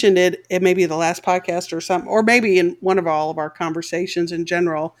mentioned it in maybe the last podcast or something, or maybe in one of all of our conversations in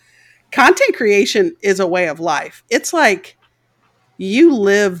general. Content creation is a way of life. It's like you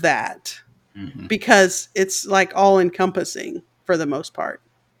live that because it's like all encompassing for the most part.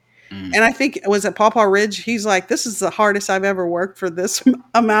 And I think, was it Paw Ridge? He's like, this is the hardest I've ever worked for this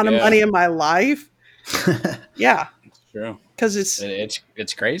amount of money in my life. Yeah. It's true. Because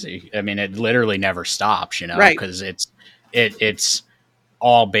it's crazy. I mean, it literally never stops, right. Because it's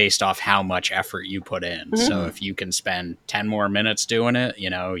all based off how much effort you put in. So if you can spend 10 more minutes doing it,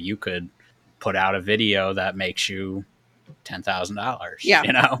 you could put out a video that makes you $10,000,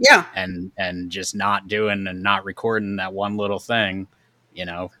 yeah. And just not doing and not recording that one little thing,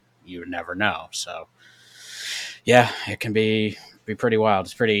 you would never know. So yeah, it can be pretty wild.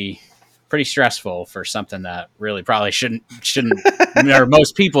 It's pretty stressful for something that really probably shouldn't or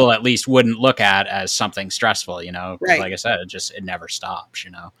most people at least wouldn't look at as something stressful, Right. Like I said, it never stops,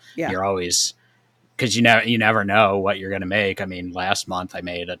 Yeah. You're always, because you never know what you're going to make. I mean, last month I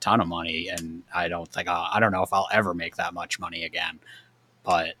made a ton of money, and I don't know if I'll ever make that much money again,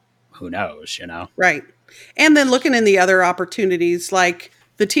 but who knows, Right. And then looking in the other opportunities, like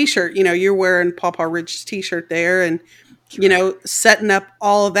the t-shirt, you're wearing Paw Ridge's t-shirt there, and setting up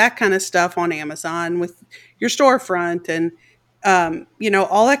all of that kind of stuff on Amazon with your storefront and,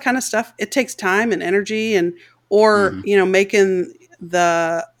 all that kind of stuff. It takes time and energy or making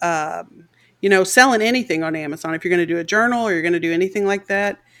the, selling anything on Amazon. If you're going to do a journal or you're going to do anything like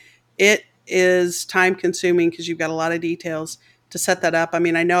that, it is time consuming because you've got a lot of details to set that up. I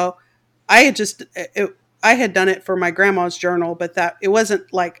mean, I know I had done it for my grandma's journal, but that it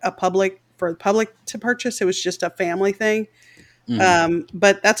wasn't like for the public to purchase. It was just a family thing.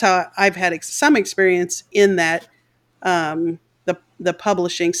 But that's how I've had some experience in that, the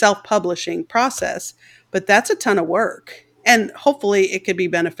self-publishing process, but that's a ton of work, and hopefully it could be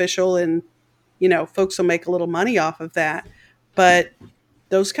beneficial and, folks will make a little money off of that. But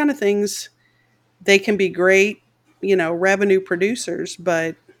those kind of things, they can be great, revenue producers,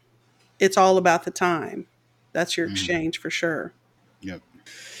 but it's all about the time. That's your exchange for sure. Yep.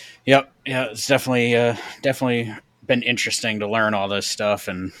 Yeah. It's definitely been interesting to learn all this stuff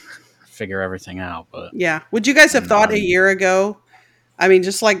and figure everything out. But yeah, would you guys have thought a year ago? I mean,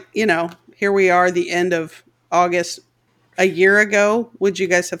 just like, here we are, the end of August. A year ago, would you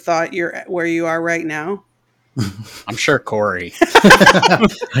guys have thought you're where you are right now? I'm sure Corey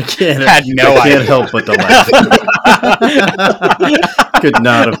I can't idea. Help but to laugh. Could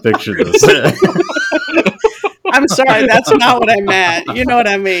not have pictured this. I'm sorry, that's not what I meant. You know what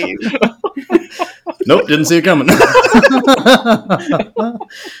I mean? Nope, didn't see it coming.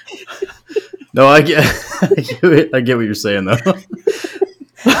 No, I get what you're saying though.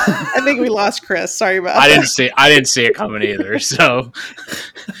 I think we lost Chris. Sorry about that. I didn't see it coming either. So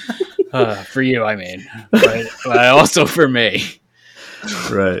for you, I mean, but also for me.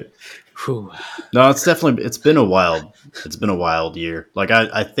 Right. Whew. No, it's been a wild year. Like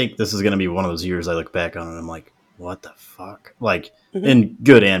I think this is going to be one of those years I look back on and I'm like, what the fuck? Like in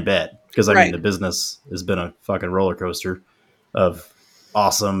good and bad. Because I mean, the business has been a fucking roller coaster of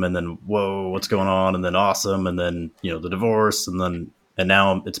awesome. And then, whoa, what's going on? And then awesome. And then, the divorce and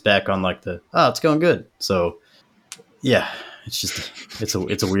now it's back on like it's going good. So yeah, it's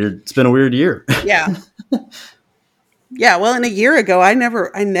been a weird year. Yeah. Yeah. Well, in a year ago, I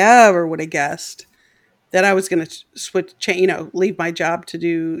never would have guessed that I was going to leave my job to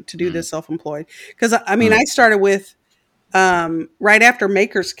do this self-employed. Cause I mean, I started with, right after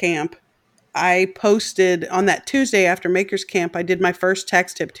Makers Camp, I posted on that Tuesday after Makers Camp, I did my first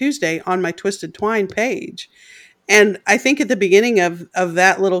Tax Tip Tuesday on my Twisted Twine page. And I think at the beginning of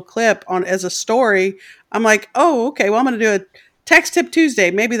that little clip as a story, I'm like, oh, okay, well, I'm going to do a Tax Tip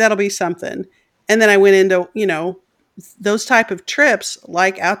Tuesday. Maybe that'll be something. And then I went into, those type of trips,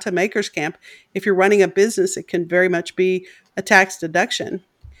 like out to Makers Camp. If you're running a business, it can very much be a tax deduction.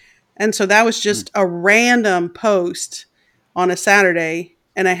 And so that was just a random post on a Saturday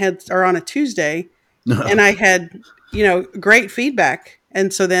or on a Tuesday, and I had, great feedback.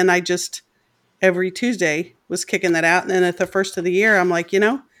 And so then I just every Tuesday was kicking that out. And then at the first of the year, I'm like,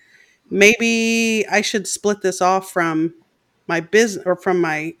 maybe I should split this off from my business or from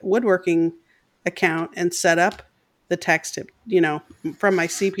my woodworking account and set up the tax tip, from my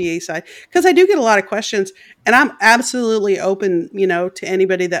CPA side. Because I do get a lot of questions, and I'm absolutely open, to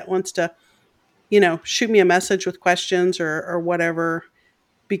anybody that wants to, shoot me a message with questions or whatever.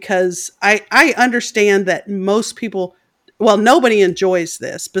 Because I understand that most people, well, nobody enjoys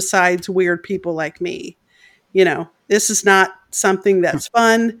this besides weird people like me. This is not something that's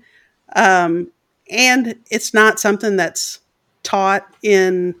fun. And it's not something that's taught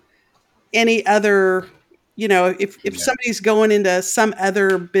in any other, if somebody's going into some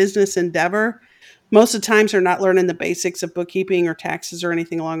other business endeavor, most of the times they're not learning the basics of bookkeeping or taxes or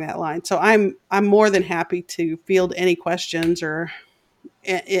anything along that line. So I'm more than happy to field any questions or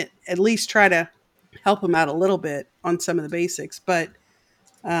at least try to help them out a little bit on some of the basics. But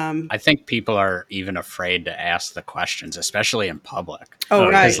I think people are even afraid to ask the questions, especially in public. Oh,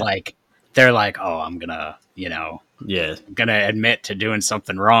 right. Because they're like, oh, I'm gonna, gonna admit to doing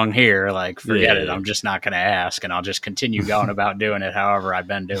something wrong here. Like, forget it. I'm just not gonna ask, and I'll just continue going about doing it however I've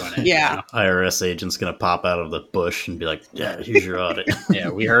been doing it. Yeah. IRS agent's gonna pop out of the bush and be like, yeah, here's your audit. Yeah,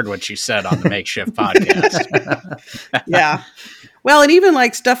 we heard what you said on the Makeshift podcast. Yeah. Well, and even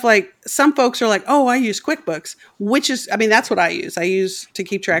like stuff like some folks are like, oh, I use QuickBooks, that's what I use. I use to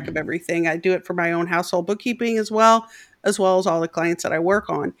keep track of everything. I do it for my own household bookkeeping as well as all the clients that I work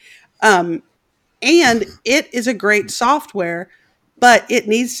on. And it is a great software, but it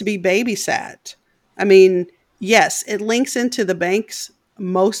needs to be babysat. I mean, yes, it links into the banks,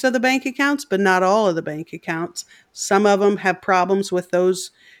 most of the bank accounts, but not all of the bank accounts. Some of them have problems with those,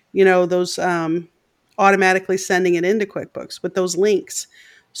 automatically sending it into QuickBooks with those links.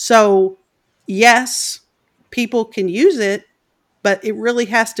 So yes, people can use it, but it really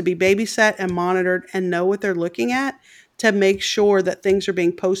has to be babysat and monitored and know what they're looking at to make sure that things are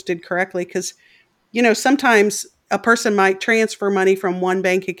being posted correctly. Because, sometimes a person might transfer money from one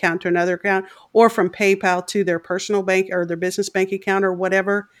bank account to another account, or from PayPal to their personal bank or their business bank account or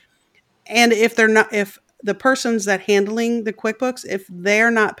whatever. And if the person's that handling the QuickBooks, if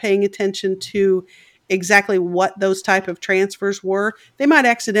they're not paying attention to exactly what those type of transfers were, they might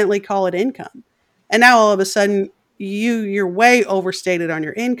accidentally call it income. And now all of a sudden you're way overstated on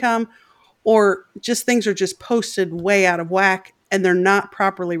your income, or just things are just posted way out of whack and they're not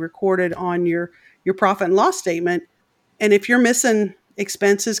properly recorded on your profit and loss statement. And if you're missing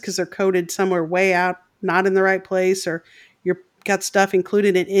expenses because they're coded somewhere way out, not in the right place, or you're got stuff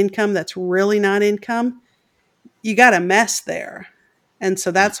included in income that's really not income, you got a mess there. And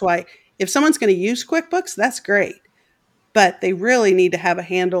so that's why if someone's going to use QuickBooks, that's great. But they really need to have a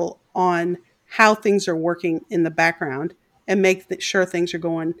handle on how things are working in the background and make sure things are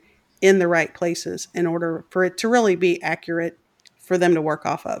going in the right places in order for it to really be accurate for them to work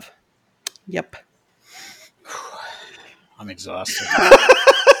off of. Yep. I'm exhausted.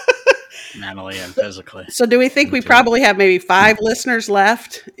 Mentally and physically. So do we think we probably have maybe 5 listeners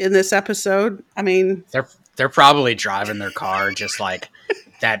left in this episode? I mean, they're probably driving their car just like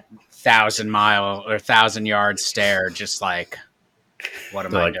that 1,000-mile or 1,000-yard stare, just like, what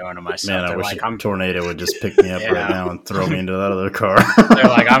am I doing to myself? Man, I wish like, a tornado would just pick me up right now and throw me into that other car. They're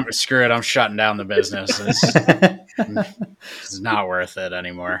like, screw it, I'm shutting down the business. It's not worth it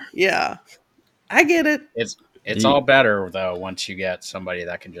anymore. Yeah, I get it. It's all better, though, once you get somebody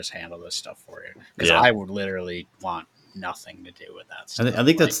that can just handle this stuff for you. Because I would literally want nothing to do with that stuff. I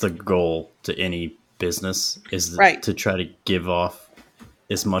think that's the goal to any business, is to try to give off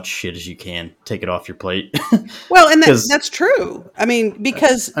as much shit as you can. Take it off your plate. Well, and that's true. I mean,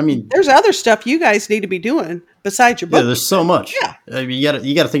 because there's other stuff you guys need to be doing besides your book. Yeah, there's so much. Yeah. I mean,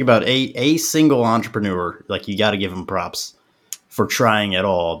 you got to think about a single entrepreneur. Like, you got to give them props for trying at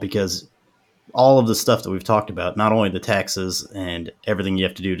all, because all of the stuff that we've talked about, not only the taxes and everything you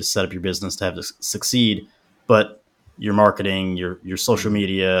have to do to set up your business to have to succeed, but your marketing, your social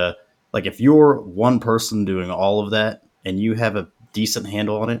media. Like, if you're one person doing all of that and you have a decent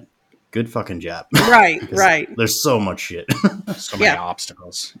handle on it, good fucking job. Right, right. There's so much shit. So many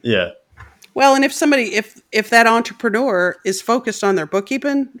obstacles. Yeah. Well, and if that entrepreneur is focused on their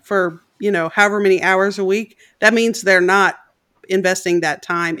bookkeeping for, however many hours a week, that means they're not investing that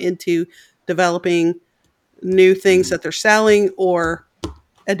time into developing new things that they're selling, or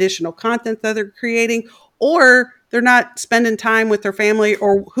additional content that they're creating, or they're not spending time with their family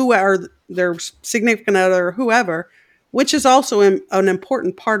or who are their significant other or whoever, which is also an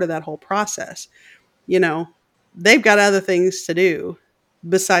important part of that whole process. They've got other things to do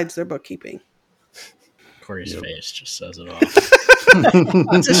besides their bookkeeping. Corey's face just says it all.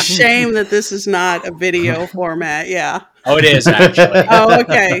 It's a shame that this is not a video format. Yeah. Oh, it is actually. Oh,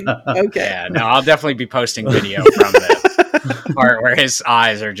 okay. Okay. Yeah, no, I'll definitely be posting video from the part where his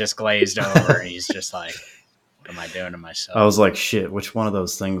eyes are just glazed over and he's just like, what am I doing to myself? I was like, shit, which one of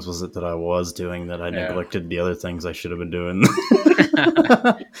those things was it that I was doing that I neglected the other things I should have been doing?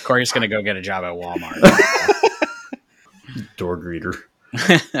 Corey's going to go get a job at Walmart. Door greeter.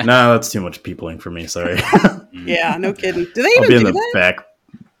 No, that's too much peopling for me. Sorry. Yeah, no kidding. Do they even I'll be in do the that? back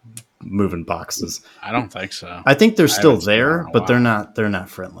moving boxes. I don't think so. I think they're still there, but they're not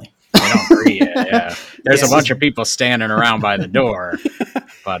friendly. They don't greet you, yeah. There's a bunch of people standing around by the door,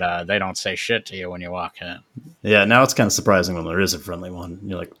 but they don't say shit to you when you walk in. Yeah, now it's kind of surprising when there is a friendly one.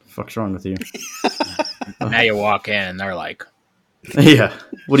 You're like, what the fuck's wrong with you? Now you walk in and they're like, yeah,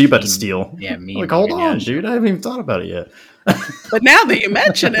 what are you about to steal? Yeah, me. Like, hold on, dude. I haven't even thought about it yet. But now that you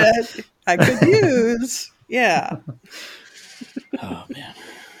mention it, I could use. Yeah. Oh, man.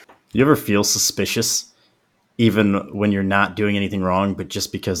 You ever feel suspicious, even when you're not doing anything wrong, but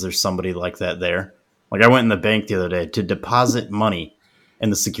just because there's somebody like that there? Like, I went in the bank the other day to deposit money,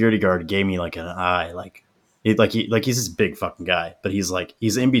 and the security guard gave me like an eye, he's this big fucking guy, but he's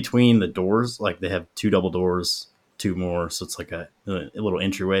in between the doors. Like, they have 2 double doors, 2 more, so it's like a little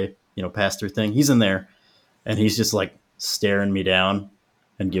entryway, pass through thing. He's in there, and he's just like staring me down,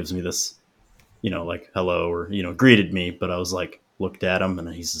 and gives me this, like, hello, or greeted me, but I was like, looked at him,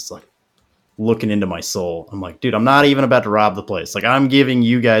 and he's just like looking into my soul. I'm like, dude, I'm not even about to rob the place. Like, I'm giving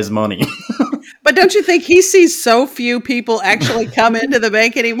you guys money. But don't you think he sees so few people actually come into the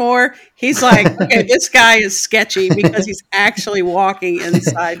bank anymore? He's like, okay, this guy is sketchy because he's actually walking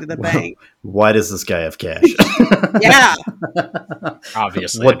inside of the bank. Why does this guy have cash? Yeah.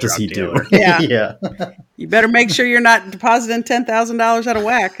 Obviously. What does he do? Yeah. Yeah. You better make sure you're not depositing $10,000 out of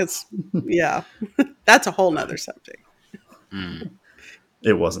whack. Because, yeah, That's a whole nother subject.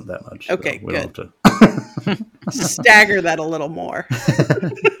 It wasn't that much. Okay, so we good. don't have to stagger that a little more.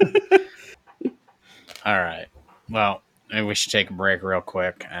 All right. Well, maybe we should take a break real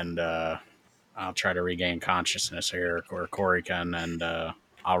quick, and I'll try to regain consciousness here, or Corey can, and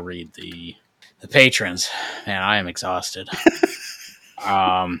I'll read the patrons. Man, I am exhausted.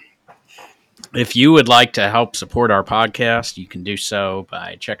 If you would like to help support our podcast, you can do so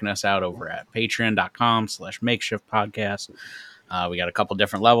by checking us out over at patreon.com/makeshiftpodcast. We got a couple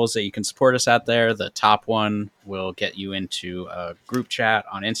different levels that you can support us at there. The top one will get you into a group chat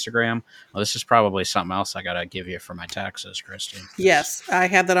on Instagram. Well, this is probably something else I got to give you for my taxes, Christy. Yes, I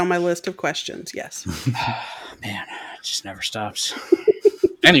have that on my list of questions. Yes. Man, it just never stops.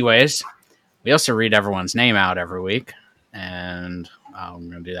 Anyways, we also read everyone's name out every week, and I'm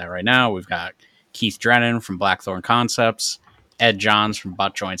going to do that right now. We've got Keith Drennan from Blackthorn Concepts, Ed Johns from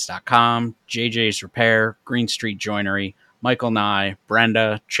buttjoints.com, JJ's Repair, Green Street Joinery, Michael Nye,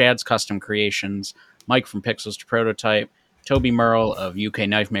 Brenda, Chad's Custom Creations, Mike from Pixels to Prototype, Toby Merle of UK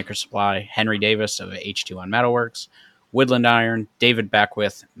Knife Maker Supply, Henry Davis of H2 on Metalworks, Woodland Iron, David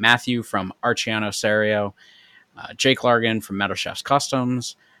Beckwith, Matthew from Arciano Serio, Jake Largan from Metal Chefs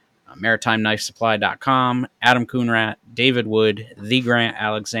Customs, MaritimeKnifeSupply.com, Adam Coonrat, David Wood, The Grant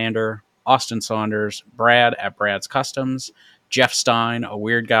Alexander, Austin Saunders, Brad at Brad's Customs, Jeff Stein, a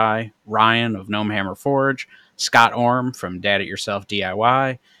weird guy, Ryan of Gnome Hammer Forge, Scott Orm from Dad It Yourself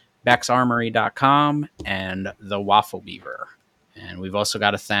DIY, BexArmory.com, and The Waffle Beaver. And we've also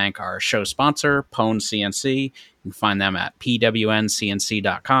got to thank our show sponsor, Pwn CNC. You can find them at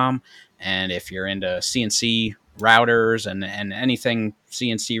pwncnc.com. And if you're into CNC routers and anything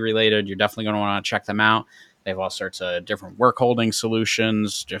CNC related, you're definitely going to want to check them out. They have all sorts of different work holding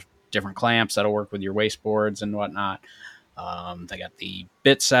solutions, different clamps that'll work with your waste boards and whatnot. They got the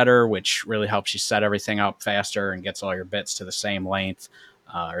bit setter, which really helps you set everything up faster and gets all your bits to the same length,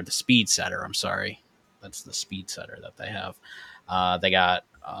 or the speed setter. I'm sorry. That's the speed setter that they have. They got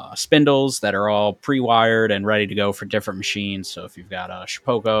spindles that are all pre-wired and ready to go for different machines. So if you've got a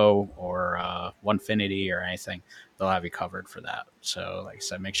Shipoko or Onefinity or anything, they'll have you covered for that. So like I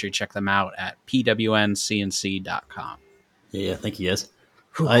said, make sure you check them out at pwncnc.com. Yeah, thank you guys.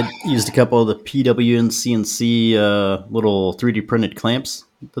 I used a couple of the PWN CNC little 3D printed clamps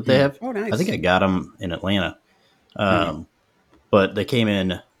that they have. Oh, nice. I think I got them in Atlanta. But they came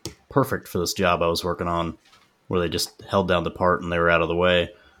in perfect for this job I was working on, where they just held down the part and they were out of the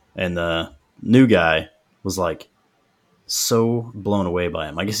way. And the new guy was like so blown away by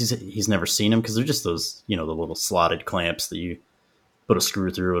them. I guess he's never seen them because they're just those, the little slotted clamps that you put a screw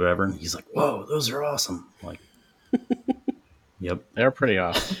through or whatever. And he's like, whoa, those are awesome. I'm like, yep. They're pretty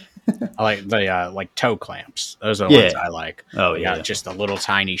awesome. I like the like toe clamps. Those are the ones I like. Oh, they yeah. got just a little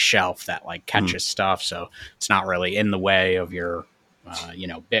tiny shelf that like catches stuff, so it's not really in the way of your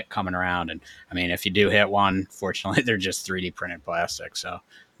bit coming around. And I mean, if you do hit one, fortunately, they're just 3D printed plastic, so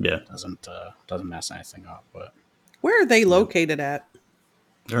it doesn't mess anything up. But where are they located at?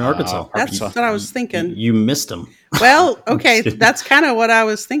 They're in Arkansas. That's what I was thinking. You missed them. Well, okay, that's kind of what I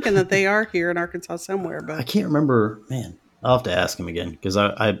was thinking, that they are here in Arkansas somewhere. But I can't remember. Man, I'll have to ask him again because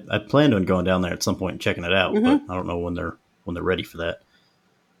I planned on going down there at some point and checking it out, but I don't know when they're ready for that.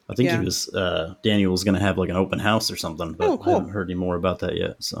 I think he was Daniel was going to have like an open house or something, but I haven't heard any more about that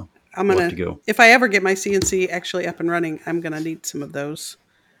yet. So I'm gonna have to go. If I ever get my CNC actually up and running, I'm gonna need some of those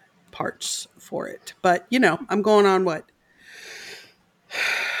parts for it. But I'm going on what,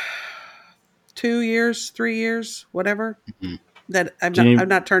 2 years, 3 years, whatever. That I've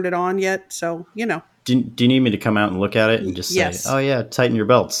not turned it on yet. So Do you need me to come out and look at it and just say, oh, yeah, tighten your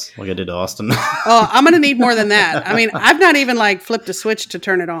belts like I did to Austin? Oh, I'm going to need more than that. I mean, I've not even like flipped a switch to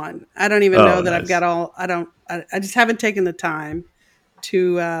turn it on. I don't even know that I've got all, I just haven't taken the time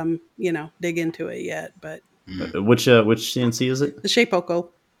to, dig into it yet. But which CNC is it? The Shipoko.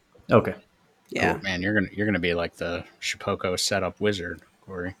 Okay. Yeah. Cool. Man, you're gonna be like the Shipoko setup wizard,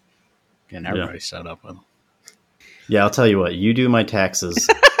 Corey. Getting everybody set up with them. Yeah, I'll tell you what, you do my taxes.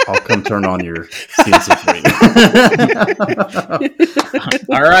 I'll come turn on your CNC for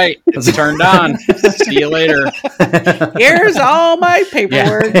you. All right, it's turned on. See you later. Here's all my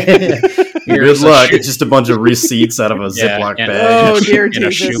paperwork. Good luck. It's just a bunch of receipts out of a Ziploc bag. Oh, dear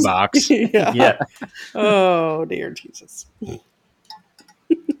Jesus. In a shoebox. Yeah. Oh, dear Jesus.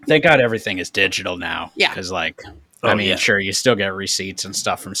 Thank God everything is digital now. Yeah. Because, sure, you still get receipts and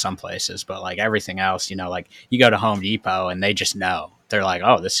stuff from some places, but, everything else, like, you go to Home Depot and they just know. They're like,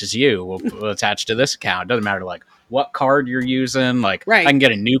 oh, this is you. We'll attach to this account. It doesn't matter, what card you're using. Right. I can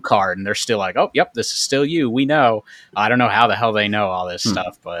get a new card, and they're still like, oh, yep, this is still you. We know. I don't know how the hell they know all this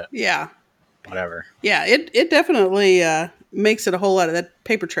stuff, but... Yeah. whatever. Yeah, it definitely makes it a whole lot of that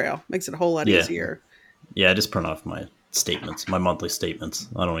paper trail makes it a whole lot easier. Yeah, I just print off my statements, my monthly statements.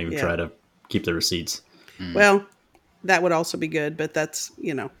 I don't even try to keep the receipts. Well, that would also be good, but that's,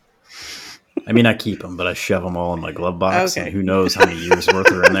 I mean, I keep them, but I shove them all in my glove box, Okay. and who knows how many years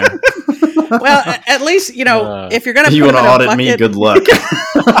worth are in there. Well, at least, if you're going to You put want them to in a audit bucket, me? Good luck.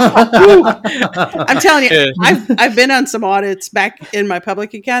 I'm telling you, I've been on some audits back in my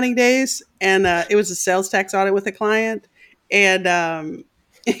public accounting days, and it was a sales tax audit with a client, and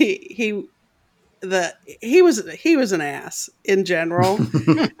he was an ass in general,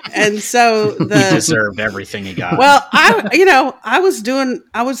 and so He deserved everything he got. Well, I'm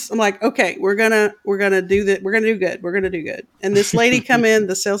like, okay, we're gonna do that. We're gonna do good. We're gonna do good. And this lady come in,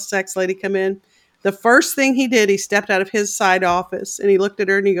 the sales tax lady come in. The first thing he did, he stepped out of his side office and he looked at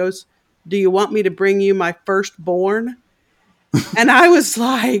her and he goes, "Do you want me to bring you my firstborn?" And I was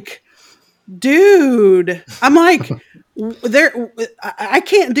like, dude, I'm like, I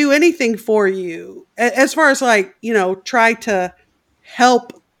can't do anything for you as far as like, try to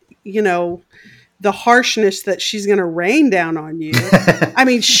help, the harshness that she's going to rain down on you. I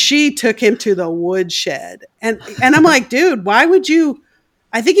mean, she took him to the woodshed, and I'm like, dude, why would you?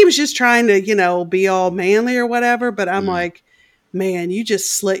 I think he was just trying to, be all manly or whatever. But I'm like, man, you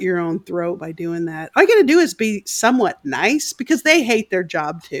just slit your own throat by doing that. All you got to do is be somewhat nice, because they hate their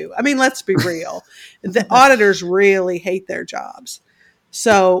job too. I mean, let's be real. The auditors really hate their jobs.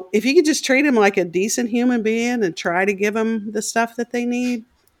 So if you could just treat them like a decent human being and try to give them the stuff that they need,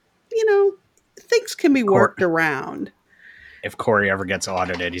 things can be worked around. If Corey ever gets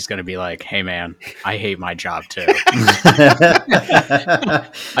audited, he's going to be like, "Hey, man, I hate my job too.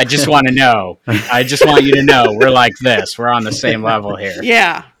 I just want to know. I just want you to know we're like this. We're on the same level here."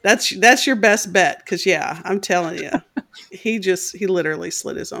 Yeah, that's your best bet, because I'm telling you, he literally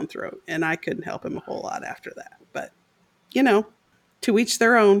slit his own throat, and I couldn't help him a whole lot after that. But to each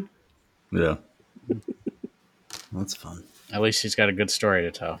their own. Yeah, that's fun. At least he's got a good story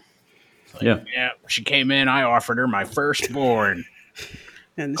to tell. Like, yeah, she came in. I offered her my firstborn.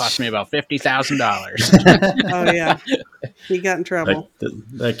 And cost me about $50,000. Oh yeah, he got in trouble.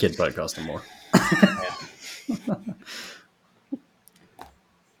 That kid probably cost him more.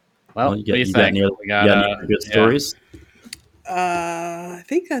 Well, you got any good stories? I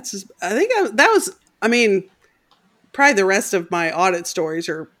think that was. I mean, probably the rest of my audit stories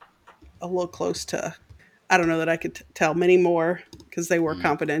are a little close to. I don't know that I could tell many more because they were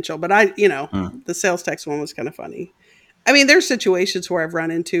confidential, but the sales tax one was kind of funny. I mean, there's situations where I've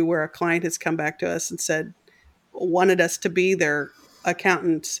run into where a client has come back to us and wanted us to be their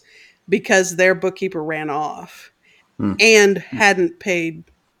accountants because their bookkeeper ran off and hadn't paid,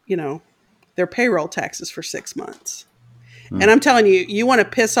 their payroll taxes for 6 months. And I'm telling you, you want to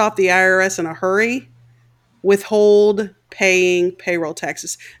piss off the IRS in a hurry, withhold paying payroll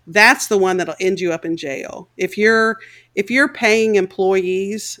taxes. That's the one that'll end you up in jail. If you're paying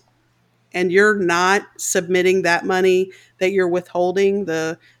employees and you're not submitting that money that you're withholding,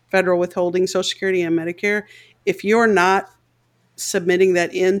 the federal withholding, Social Security and Medicare, if you're not submitting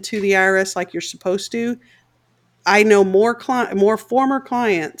that into the IRS like you're supposed to, I know more former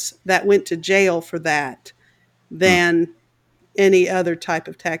clients that went to jail for that than any other type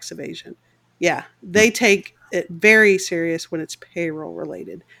of tax evasion. Yeah, they take it very serious when it's payroll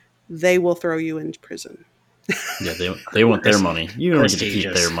related. They will throw you in prison. Yeah, they want their money. You don't get to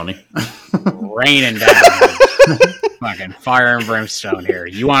keep their money. Raining down. Fucking fire and brimstone here.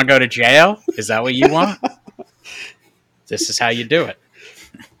 You want to go to jail? Is that what you want? This is how you do it.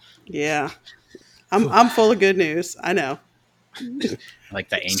 Yeah. I'm full of good news. I know. Like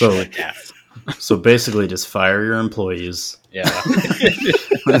the angel of death. So basically just fire your employees. Yeah.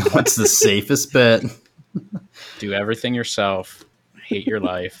 That's the safest bet. Do everything yourself. Hate your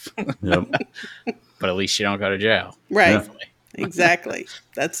life. Yep. But at least you don't go to jail. Right. Definitely. Exactly.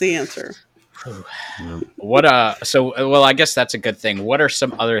 That's the answer. I guess that's a good thing. What are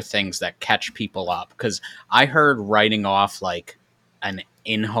some other things that catch people up? Because I heard writing off like an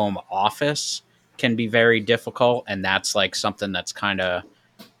in-home office can be very difficult, and that's like something that's kind of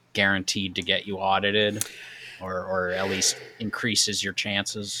guaranteed to get you audited or at least increases your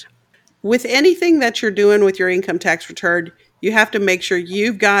chances. With anything that you're doing with your income tax return, you have to make sure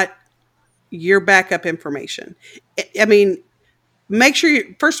you've got your backup information. I mean,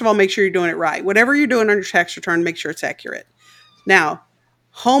 first of all, make sure you're doing it right. Whatever you're doing on your tax return, make sure it's accurate. Now,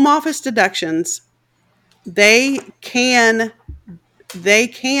 home office deductions, they can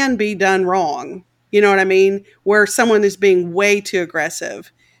be done wrong. You know what I mean? Where someone is being way too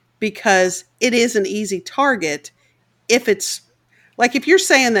aggressive, because it is an easy target if it's Like if you're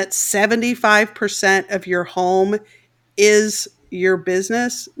saying that 75% of your home is your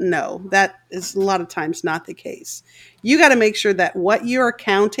business, no, that is a lot of times not the case. You got to make sure that what you're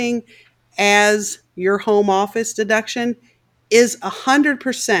counting as your home office deduction is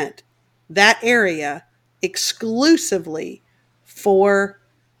 100% that area exclusively for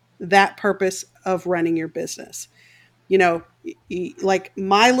that purpose of running your business. You know, like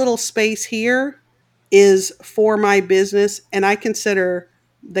my little space here is for my business, and I consider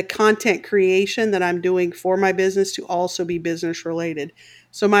the content creation that I'm doing for my business to also be business related.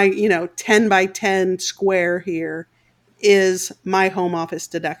 So my, 10 by 10 square here is my home office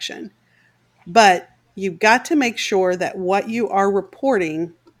deduction. But you've got to make sure that what you are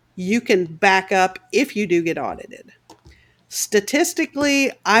reporting, you can back up if you do get audited.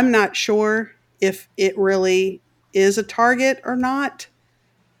 Statistically, I'm not sure if it really is a target or not.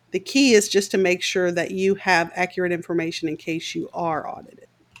 The key is just to make sure that you have accurate information in case you are audited.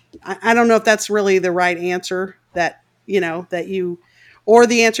 I don't know if that's really the right answer or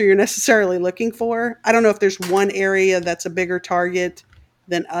the answer you're necessarily looking for. I don't know if there's one area that's a bigger target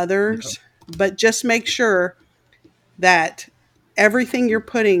than others, but just make sure that everything you're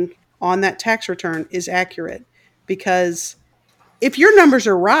putting on that tax return is accurate, because if your numbers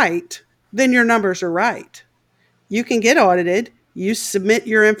are right, then your numbers are right. You can get audited. You submit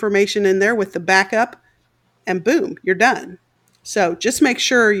your information in there with the backup, and boom, you're done. So just make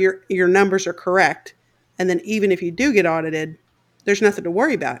sure your numbers are correct. And then even if you do get audited, there's nothing to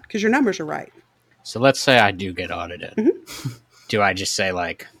worry about because your numbers are right. So let's say I do get audited. Mm-hmm. Do I just say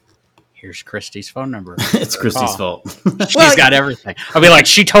like, here's Christy's phone number? It's Christy's fault. She's got everything. I'll be like,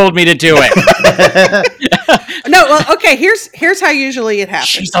 she told me to do it. No, well, okay, here's how usually it happens.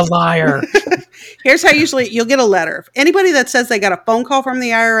 She's a liar. Here's how usually you'll get a letter. Anybody that says they got a phone call from the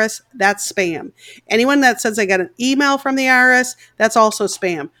IRS, that's spam. Anyone that says they got an email from the IRS, that's also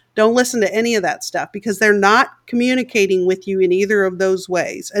spam. Don't listen to any of that stuff because they're not communicating with you in either of those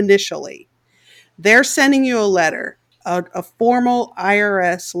ways initially. They're sending you a letter, a formal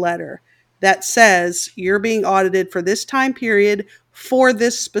IRS letter that says you're being audited for this time period for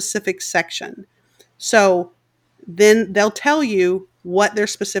this specific section. So then they'll tell you what they're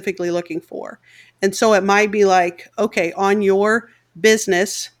specifically looking for. And so it might be like, okay, on your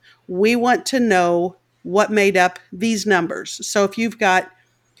business, we want to know what made up these numbers. So if you've got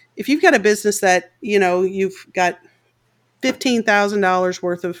a business that, you've got $15,000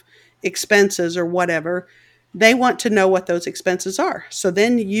 worth of expenses or whatever, they want to know what those expenses are. So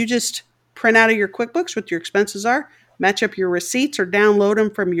then you just print out of your QuickBooks what your expenses are, match up your receipts or download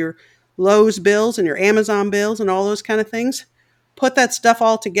them from your Lowe's bills and your Amazon bills and all those kind of things. Put that stuff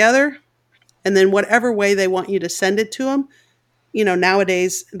all together, and then whatever way they want you to send it to them.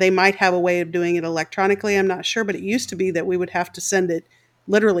 Nowadays they might have a way of doing it electronically. I'm not sure, but it used to be that we would have to send it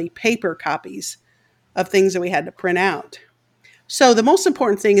literally paper copies of things that we had to print out. So the most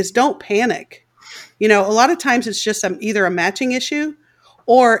important thing is don't panic. A lot of times it's just either a matching issue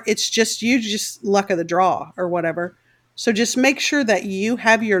or it's just luck of the draw or whatever. So just make sure that you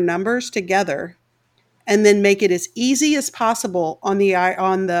have your numbers together and then make it as easy as possible on the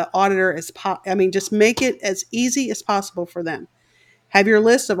auditor just make it as easy as possible for them. Have your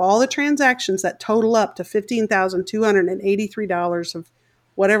list of all the transactions that total up to $15,283 of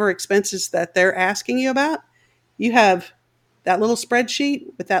whatever expenses that they're asking you about. You have that little spreadsheet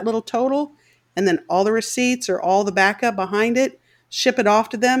with that little total, and then all the receipts or all the backup behind it, ship it off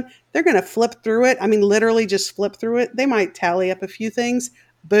to them. They're going to flip through it. Literally just flip through it. They might tally up a few things.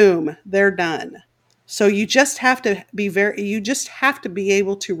 Boom, they're done. So you just have to be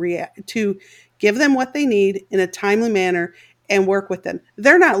able to give them what they need in a timely manner and work with them.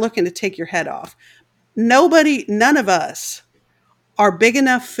 They're not looking to take your head off. None of us are big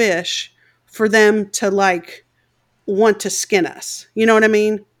enough fish for them to want to skin us. You know what I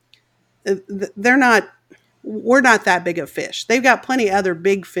mean? We're not that big of fish. They've got plenty of other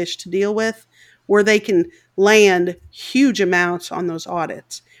big fish to deal with where they can land huge amounts on those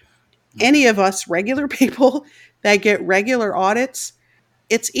audits. Any of us regular people that get regular audits,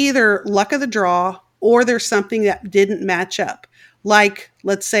 it's either luck of the draw or there's something that didn't match up. Like,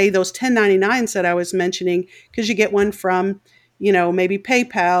 let's say those 1099s that I was mentioning, because you get one from, maybe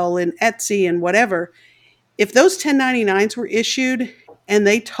PayPal and Etsy and whatever. If those 1099s were issued and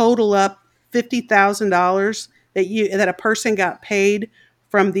they total up $50,000 that a person got paid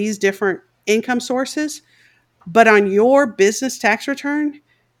from these different income sources, but on your business tax return,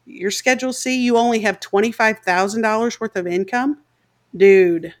 your Schedule C, you only have $25,000 worth of income,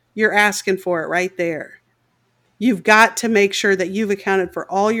 dude, you're asking for it right there. You've got to make sure that you've accounted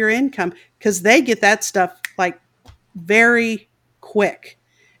for all your income because they get that stuff very quick.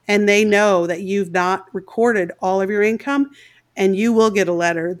 And they know that you've not recorded all of your income, and you will get a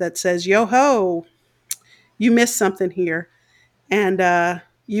letter that says, yo ho, you missed something here. And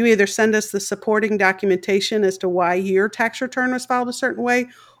you either send us the supporting documentation as to why your tax return was filed a certain way,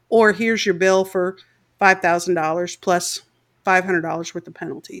 or here's your bill for $5,000 plus $500 worth of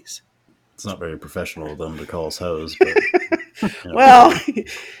penalties. It's not very professional of them to call us hoes, but well,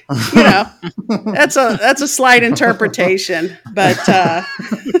 that's a slight interpretation, but yeah,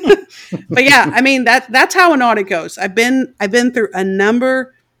 I mean that's how an audit goes. I've been through a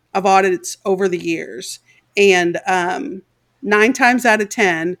number of audits over the years, and 9 times out of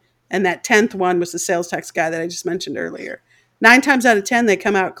 10, and that 10th one was the sales tax guy that I just mentioned earlier. 9 times out of 10, they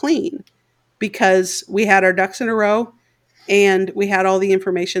come out clean because we had our ducks in a row and we had all the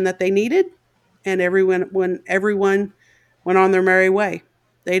information that they needed, and everyone went on their merry way.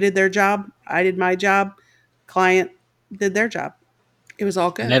 They did their job. I did my job. Client did their job. It was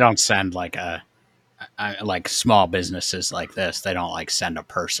all good. And they don't send like small businesses like this. They don't like send a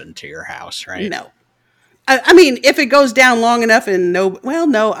person to your house, right? No. I mean, if it goes down long enough and no,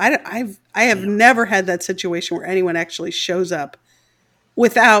 I have never had that situation where anyone actually shows up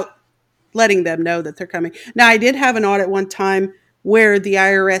without letting them know that they're coming. Now, I did have an audit one time where the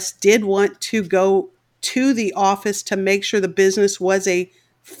IRS did want to go to the office to make sure the business was a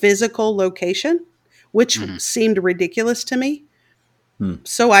physical location, which seemed ridiculous to me.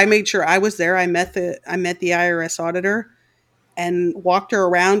 So I made sure I was there. I met the IRS auditor and walked her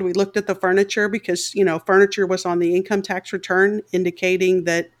around. We looked at the furniture because, furniture was on the income tax return, indicating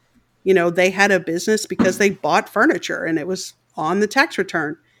that, they had a business because they bought furniture and it was on the tax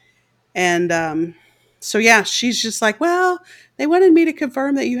return. And so, yeah, she's just like, well, they wanted me to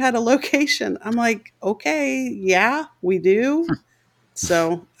confirm that you had a location. I'm like, okay, yeah, we do.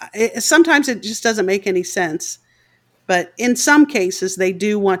 So sometimes it just doesn't make any sense. But in some cases, they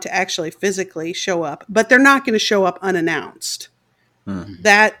do want to actually physically show up, but they're not going to show up unannounced.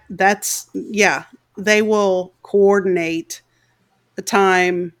 They will coordinate a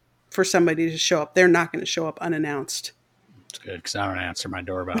time for somebody to show up. They're not going to show up unannounced. It's good because I don't answer my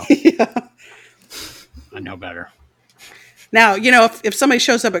doorbell. Yeah. I know better. Now, if somebody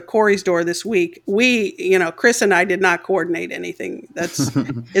shows up at Corey's door this week, Chris and I did not coordinate anything. That's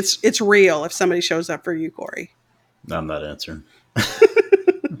it's real if somebody shows up for you, Corey. I'm not answering.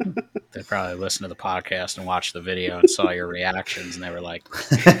 They probably listened to the podcast and watched the video and saw your reactions, and they were like,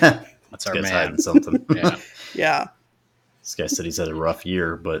 "That's our man." Hiding something. Yeah. This guy said he's had a rough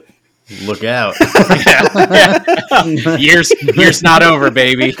year, but look out. Year's not over,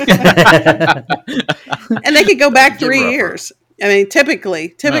 baby. And they could go back 3 years. I mean,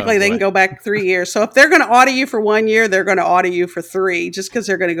 typically they can go back 3 years. So if they're going to audit you for 1 year, they're going to audit you for 3, just because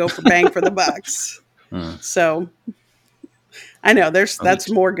they're going to go for bang for the bucks. So I know that's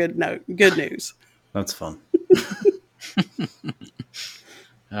more good news. That's fun.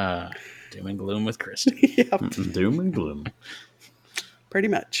 Doom and gloom with Christy. Yep. Doom and gloom. Pretty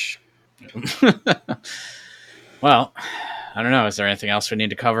much. Well, I don't know. Is there anything else we need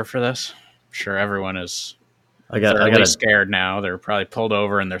to cover for this? I'm sure everyone is I got scared now. They're probably pulled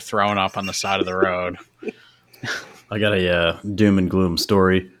over and they're thrown up on the side of the road. I got a doom and gloom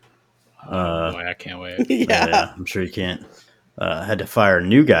story. Boy, I can't wait. Yeah. I'm sure you can't. I had to fire a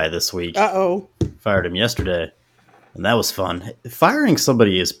new guy this week. Uh-oh. Fired him yesterday, and that was fun. Firing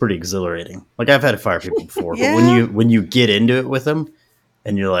somebody is pretty exhilarating. Like, I've had to fire people before, Yeah. but when you get into it with them,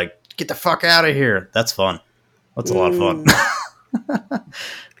 and you're like, get the fuck out of here, that's fun. That's a lot of fun.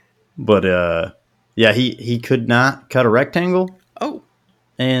 But yeah, he could not cut a rectangle. Oh.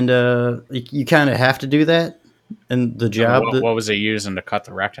 And you kind of have to do that in the job. What was he using to cut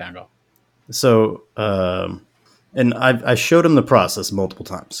the rectangle? So, and I showed him the process multiple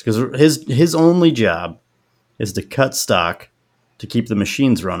times because his only job is to cut stock to keep the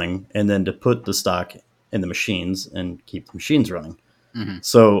machines running, and then to put the stock in the machines and keep the machines running. Mm-hmm.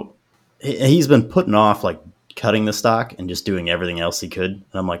 So he's been putting off like cutting the stock and just doing everything else he could. And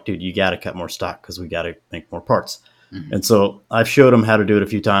I'm like, dude, you got to cut more stock because we got to make more parts. Mm-hmm. And so I've showed him how to do it a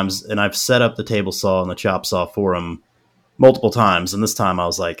few times, and I've set up the table saw and the chop saw for him multiple times. And this time I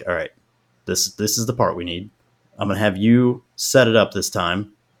was like, all right, this is the part we need. I'm going to have you set it up this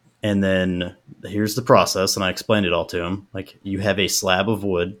time. And then here's the process. And I explained it all to him. Like, you have a slab of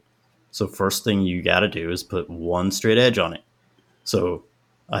wood. So first thing you got to do is put one straight edge on it. So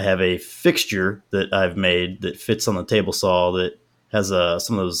I have a fixture that I've made that fits on the table saw that has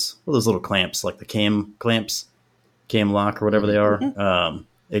some of those little clamps, like the cam lock or whatever they are. Mm-hmm.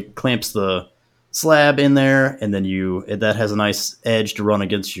 It clamps the slab in there, and then that has a nice edge to run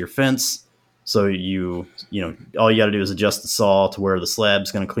against your fence. So all you got to do is adjust the saw to where the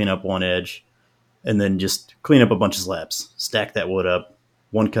slab's going to clean up one edge, and then just clean up a bunch of slabs. Stack that wood up,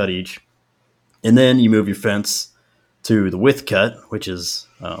 one cut each, and then you move your fence to the width cut, which is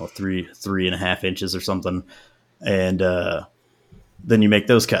 3.5 inches or something, and then you make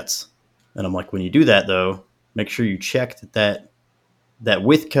those cuts. And I'm like, when you do that though, make sure you check that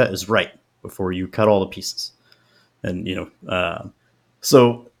width cut is right before you cut all the pieces. And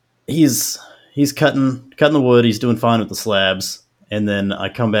so he's cutting the wood. He's doing fine with the slabs, and then I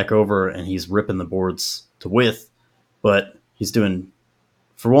come back over and he's ripping the boards to width, but he's doing.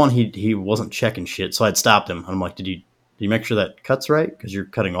 For one, he wasn't checking shit, so I'd stopped him. And I'm like, did you make sure that cut's right? Because you're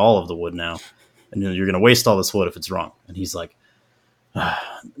cutting all of the wood now, and you're going to waste all this wood if it's wrong. And he's like,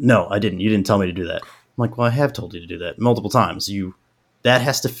 no, I didn't. You didn't tell me to do that. I'm like, well, I have told you to do that multiple times. That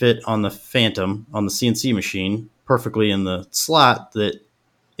has to fit on the Phantom, on the CNC machine, perfectly in the slot that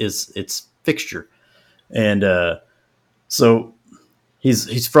is its fixture. And so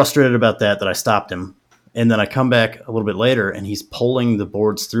he's frustrated about that I stopped him. And then I come back a little bit later, and he's pulling the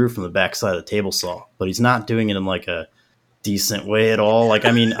boards through from the backside of the table saw, but he's not doing it in like a decent way at all. Like,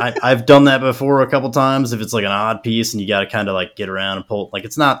 I mean, I've done that before a couple times. If it's like an odd piece and you got to kind of like get around and pull, like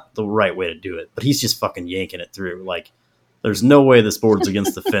it's not the right way to do it. But he's just fucking yanking it through. Like, there's no way this board's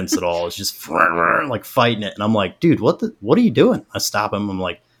against the fence at all. It's just like fighting it, and I'm like, dude, what are you doing? I stop him. I'm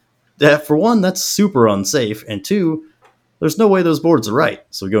like, that for one, that's super unsafe, and two, there's no way those boards are right.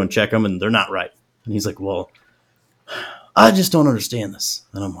 So we go and check them, and they're not right. And he's like, well, I just don't understand this.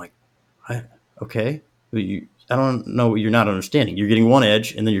 And I'm like, okay. I don't know what you're not understanding. You're getting one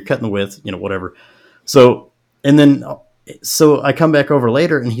edge, and then you're cutting the width, whatever. So I come back over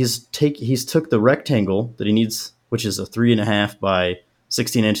later, and he's took the rectangle that he needs, which is a 3.5 by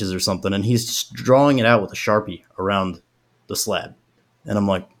 16 inches or something, and he's drawing it out with a Sharpie around the slab. And I'm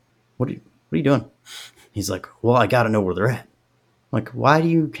like, what are you doing? He's like, well, I got to know where they're at. I'm like, why do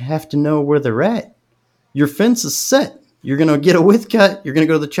you have to know where they're at? Your fence is set. You're going to get a width cut. You're going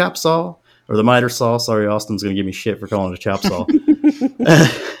to go to the chop saw or the miter saw. Sorry, Austin's going to give me shit for calling it a chop saw.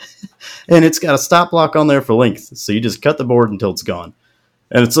 And it's got a stop block on there for length. So you just cut the board until it's gone.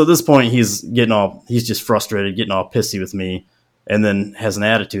 And so at this point, he's just frustrated, getting all pissy with me, and then has an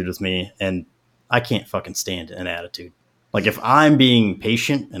attitude with me. And I can't fucking stand an attitude. Like, if I'm being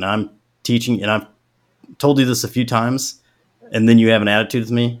patient and I'm teaching, and I've told you this a few times, and then you have an attitude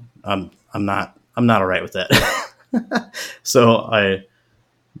with me, I'm not all right with that. So I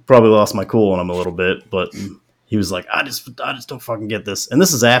probably lost my cool on him a little bit, but he was like, I just don't fucking get this. And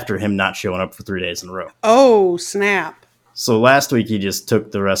this is after him not showing up for 3 days in a row. Oh, snap. So last week he just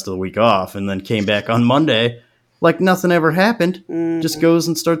took the rest of the week off and then came back on Monday like nothing ever happened. Mm-hmm. Just goes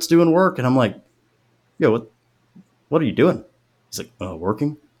and starts doing work. And I'm like, yo, what are you doing? He's like,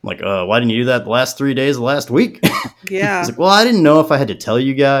 working. I'm like, why didn't you do that the last 3 days of last week? Yeah. He's like, well, I didn't know if I had to tell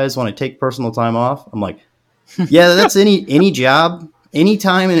you guys when I take personal time off. I'm like, yeah, that's any job.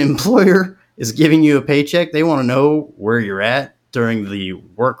 Anytime an employer is giving you a paycheck, they want to know where you're at during the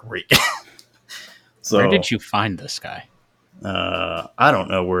work week. So, where did you find this guy? I don't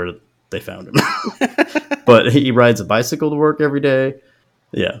know where they found him, but he rides a bicycle to work every day.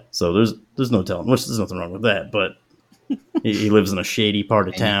 Yeah, so there's no telling. Which there's nothing wrong with that, but he lives in a shady part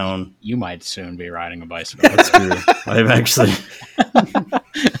of town. You might soon be riding a bicycle. That's true. I've actually.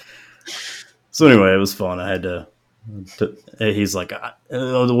 So anyway, it was fun. I had to he's like,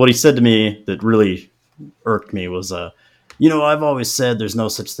 what he said to me that really irked me was, I've always said there's no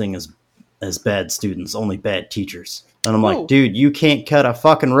such thing as bad students, only bad teachers. And I'm like, dude, you can't cut a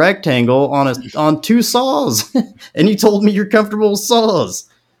fucking rectangle on two saws. And you told me you're comfortable with saws.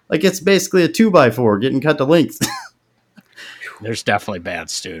 Like, it's basically a 2x4 getting cut to length. There's definitely bad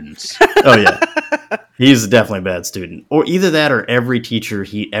students. Oh, yeah. He's definitely a bad student. Or either that or every teacher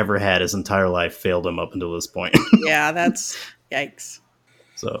he ever had his entire life failed him up until this point. Yeah, that's yikes.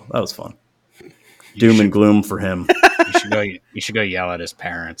 So that was fun. Doom and gloom for him. You should go yell at his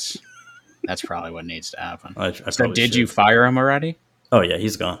parents. That's probably what needs to happen. So did you fire him already? Oh, yeah,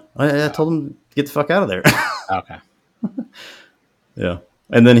 he's gone. I told him to get the fuck out of there. Okay. Yeah.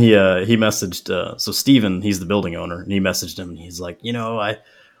 And then he messaged, so Steven, he's the building owner, and he messaged him, and he's like,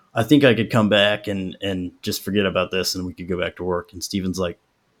 I think I could come back and just forget about this, and we could go back to work. And Steven's like,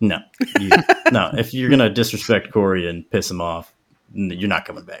 no, if you're going to disrespect Corey and piss him off, you're not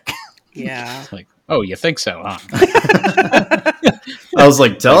coming back. Yeah. Like, oh, you think so, huh? I was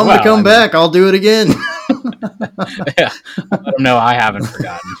like, tell him to come back. I'll do it again. Yeah. Let him know I haven't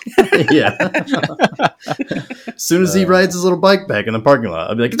forgotten. Yeah. As soon as he rides his little bike back in the parking lot,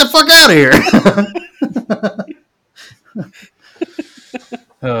 I'll be like, get the fuck out of here.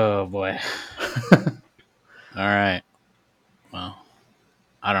 Oh, boy. All right. Well,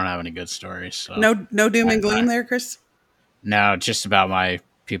 I don't have any good stories. So No doom and gloom there, Chris? No, just about my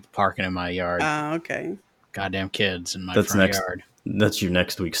people parking in my yard. Okay. Goddamn kids in my front yard. That's your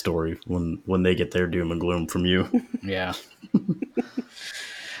next week's story when they get their doom and gloom from you. Yeah.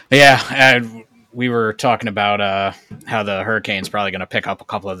 Yeah. We were talking about how the hurricane's probably going to pick up a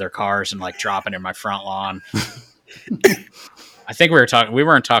couple of their cars and like drop it in my front lawn. I think we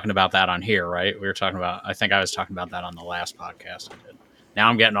weren't talking about that on here, right? I think I was talking about that on the last podcast I did. Now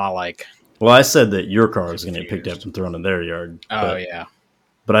I'm getting all like. Well, I said that your car is going to get picked up and thrown in their yard. Oh, yeah.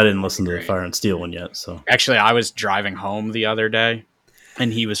 But I didn't listen to the Fire and Steel one yet. So actually, I was driving home the other day,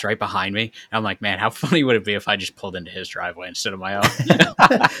 and he was right behind me. And I'm like, man, how funny would it be if I just pulled into his driveway instead of my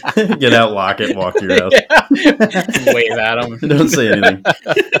own? Get out, lock it, walk to your house. Yeah. Wave at him. Don't say anything.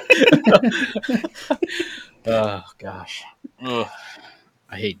 Oh, gosh. Ugh.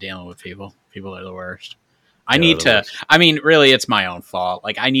 I hate dealing with people. People are the worst. I mean, really, it's my own fault.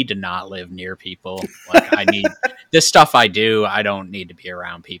 Like, I need to not live near people. Like, this stuff I do, I don't need to be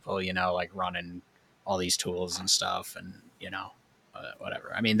around people, like running all these tools and stuff and,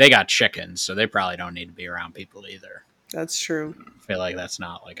 whatever. I mean, they got chickens, so they probably don't need to be around people either. That's true. I feel like that's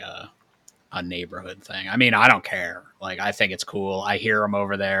not like a neighborhood thing. I mean, I don't care. Like, I think it's cool. I hear them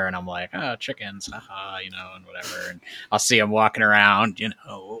over there and I'm like, oh, chickens, haha, and whatever. And I'll see them walking around,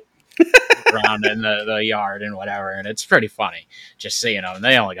 around in the yard and whatever, and it's pretty funny just seeing them.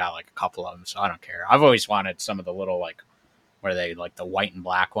 They only got like a couple of them, so I don't care. I've always wanted some of the little what are they, like the white and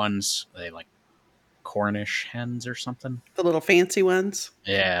black ones? Are they like Cornish hens or something? The little fancy ones.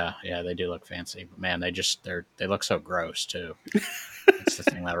 Yeah, they do look fancy, but man, they look so gross too. It's the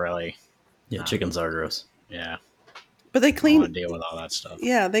thing that really. Yeah, chickens are gross. Yeah. But they clean. I don't deal with all that stuff.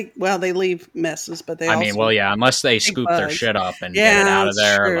 Yeah, they leave messes, but they. Unless they scoop their shit up and get it out of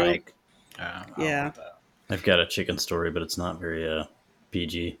there, true. like. Yeah. I've got a chicken story, but it's not very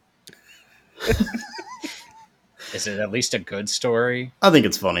PG. Is it at least a good story? I think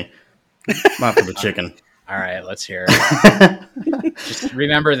it's funny. Not for the chicken. All right, let's hear it. Just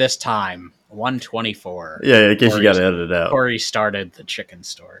remember this time, 124. Yeah, in case you got to edit it out. Corey started the chicken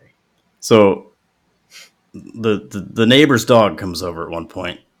story. So the neighbor's dog comes over at one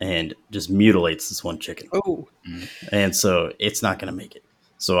point and just mutilates this one chicken. Oh. And so it's not going to make it.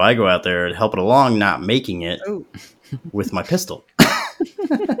 So I go out there and help it along, not making it with my pistol.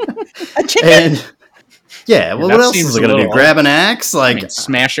 A chicken? And yeah, well, what else is it going to do? Grab an axe? Like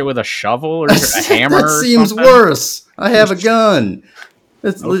smash it with a shovel or a hammer? That seems worse. I have a gun.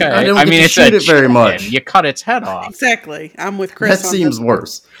 Okay. I don't get to shoot it very much. You cut its head off. Exactly. I'm with Chris. That seems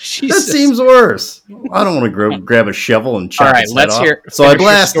worse. Jesus. That seems worse. I don't want to grab a shovel and chop its head off. All right, let's hear. So I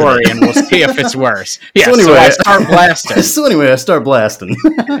blast your story, and we'll see if it's worse. Yeah. So anyway, I start blasting. So anyway, I start blasting,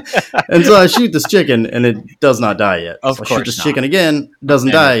 and so I shoot this chicken, and it does not die yet. Of so course I shoot this not. chicken again, doesn't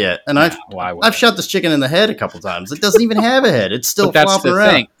die yet, and Why would I've shot this chicken in the head a couple times. It doesn't even have a head. It's still that's flopping the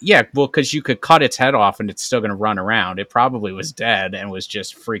around. thing. Yeah, well, because you could cut its head off, and it's still going to run around. It probably was dead and was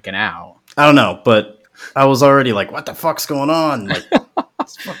just freaking out. I don't know, but I was already like, what the fuck's going on? Like,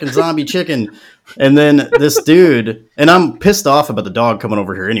 this fucking zombie chicken. And then this dude, and I'm pissed off about the dog coming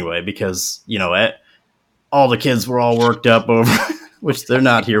over here anyway, because, all the kids were all worked up over, which they're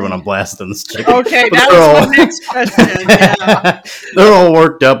not here when I'm blasting this chicken. Okay, that was my next question. Yeah. They're all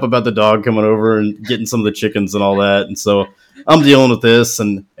worked up about the dog coming over and getting some of the chickens and all that. And so I'm dealing with this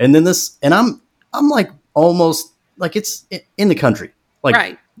and then this, and I'm like almost like it's in the country. Like,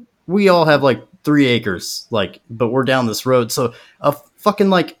 right. We all have like 3 acres, but we're down this road. So a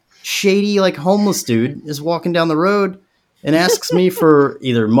fucking shady, homeless dude is walking down the road and asks me for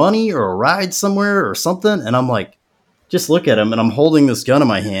either money or a ride somewhere or something. And I'm like, just look at him. And I'm holding this gun in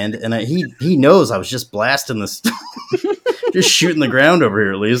my hand. And he knows I was just blasting this, just shooting the ground over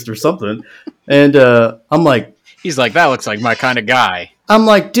here at least or something. And I'm like, he's like, that looks like my kind of guy. I'm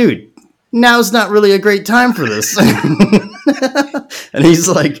like, dude, now's not really a great time for this. And he's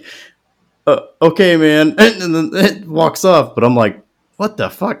like, okay, man. And then it walks off. But I'm like, what the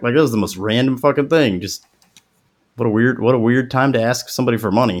fuck? Like, that was the most random fucking thing. Just what a weird time to ask somebody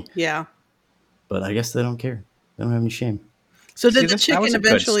for money. Yeah. But I guess they don't care. They don't have any shame. So did the chicken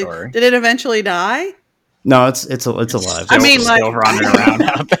eventually die? No, it's alive. I mean, still running around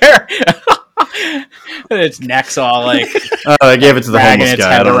out there. Its neck's all I gave it to the homeless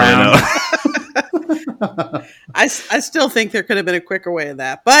guy. Head around. I still think there could have been a quicker way of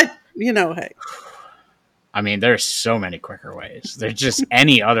that, but hey. I mean, there's so many quicker ways. There's just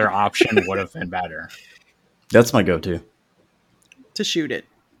any other option would have been better. That's my go-to. To shoot it.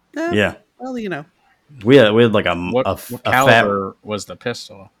 Yeah. Well, we had like what caliber was the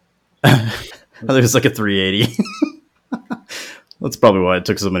pistol? I think it was like a 380. That's probably why it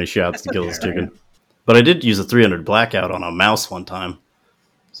took so many shots to kill this chicken. Right? But I did use a 300 blackout on a mouse one time.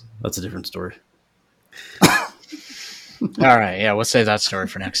 That's a different story. All right, yeah, we'll save that story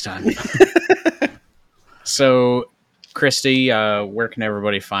for next time. So, Christy, where can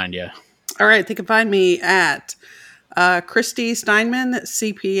everybody find you? All right, they can find me at Christy Steinman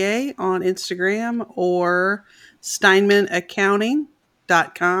CPA on Instagram or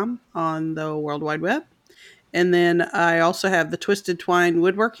SteinmanAccounting.com on the World Wide Web. And then I also have the Twisted Twine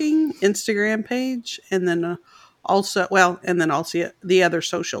Woodworking Instagram page, and then also the other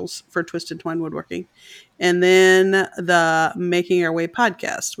socials for Twisted Twine Woodworking. And then the Making Our Way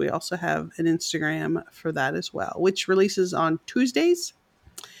podcast. We also have an Instagram for that as well, which releases on Tuesdays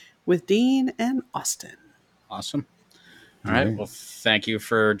with Dean and Austin. Awesome. All right. Well, thank you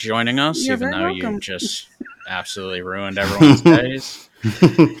for joining us, You're even though welcome. you just absolutely ruined everyone's days.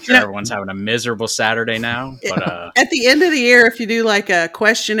 Sure, everyone's having a miserable Saturday now. But at the end of the year, if you do like a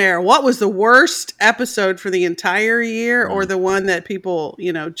questionnaire, what was the worst episode for the entire year, or the one that people,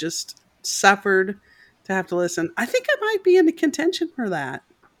 just suffered to have to listen? I think I might be in the contention for that.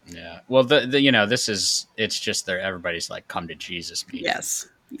 Yeah. Well, it's just everybody's like come to Jesus meeting. Yes.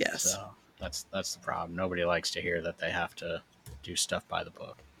 So that's the problem. Nobody likes to hear that they have to do stuff by the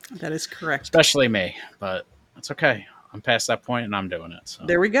book. That is correct. Especially me, but that's okay. I'm past that point and I'm doing it. So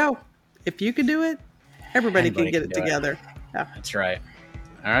there we go. If you can do it, everybody can get it together. Yeah. That's right.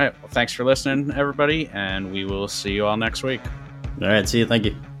 All right. Well, thanks for listening, everybody, and we will see you all next week. All right. See you. Thank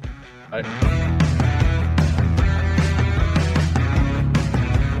you. Bye.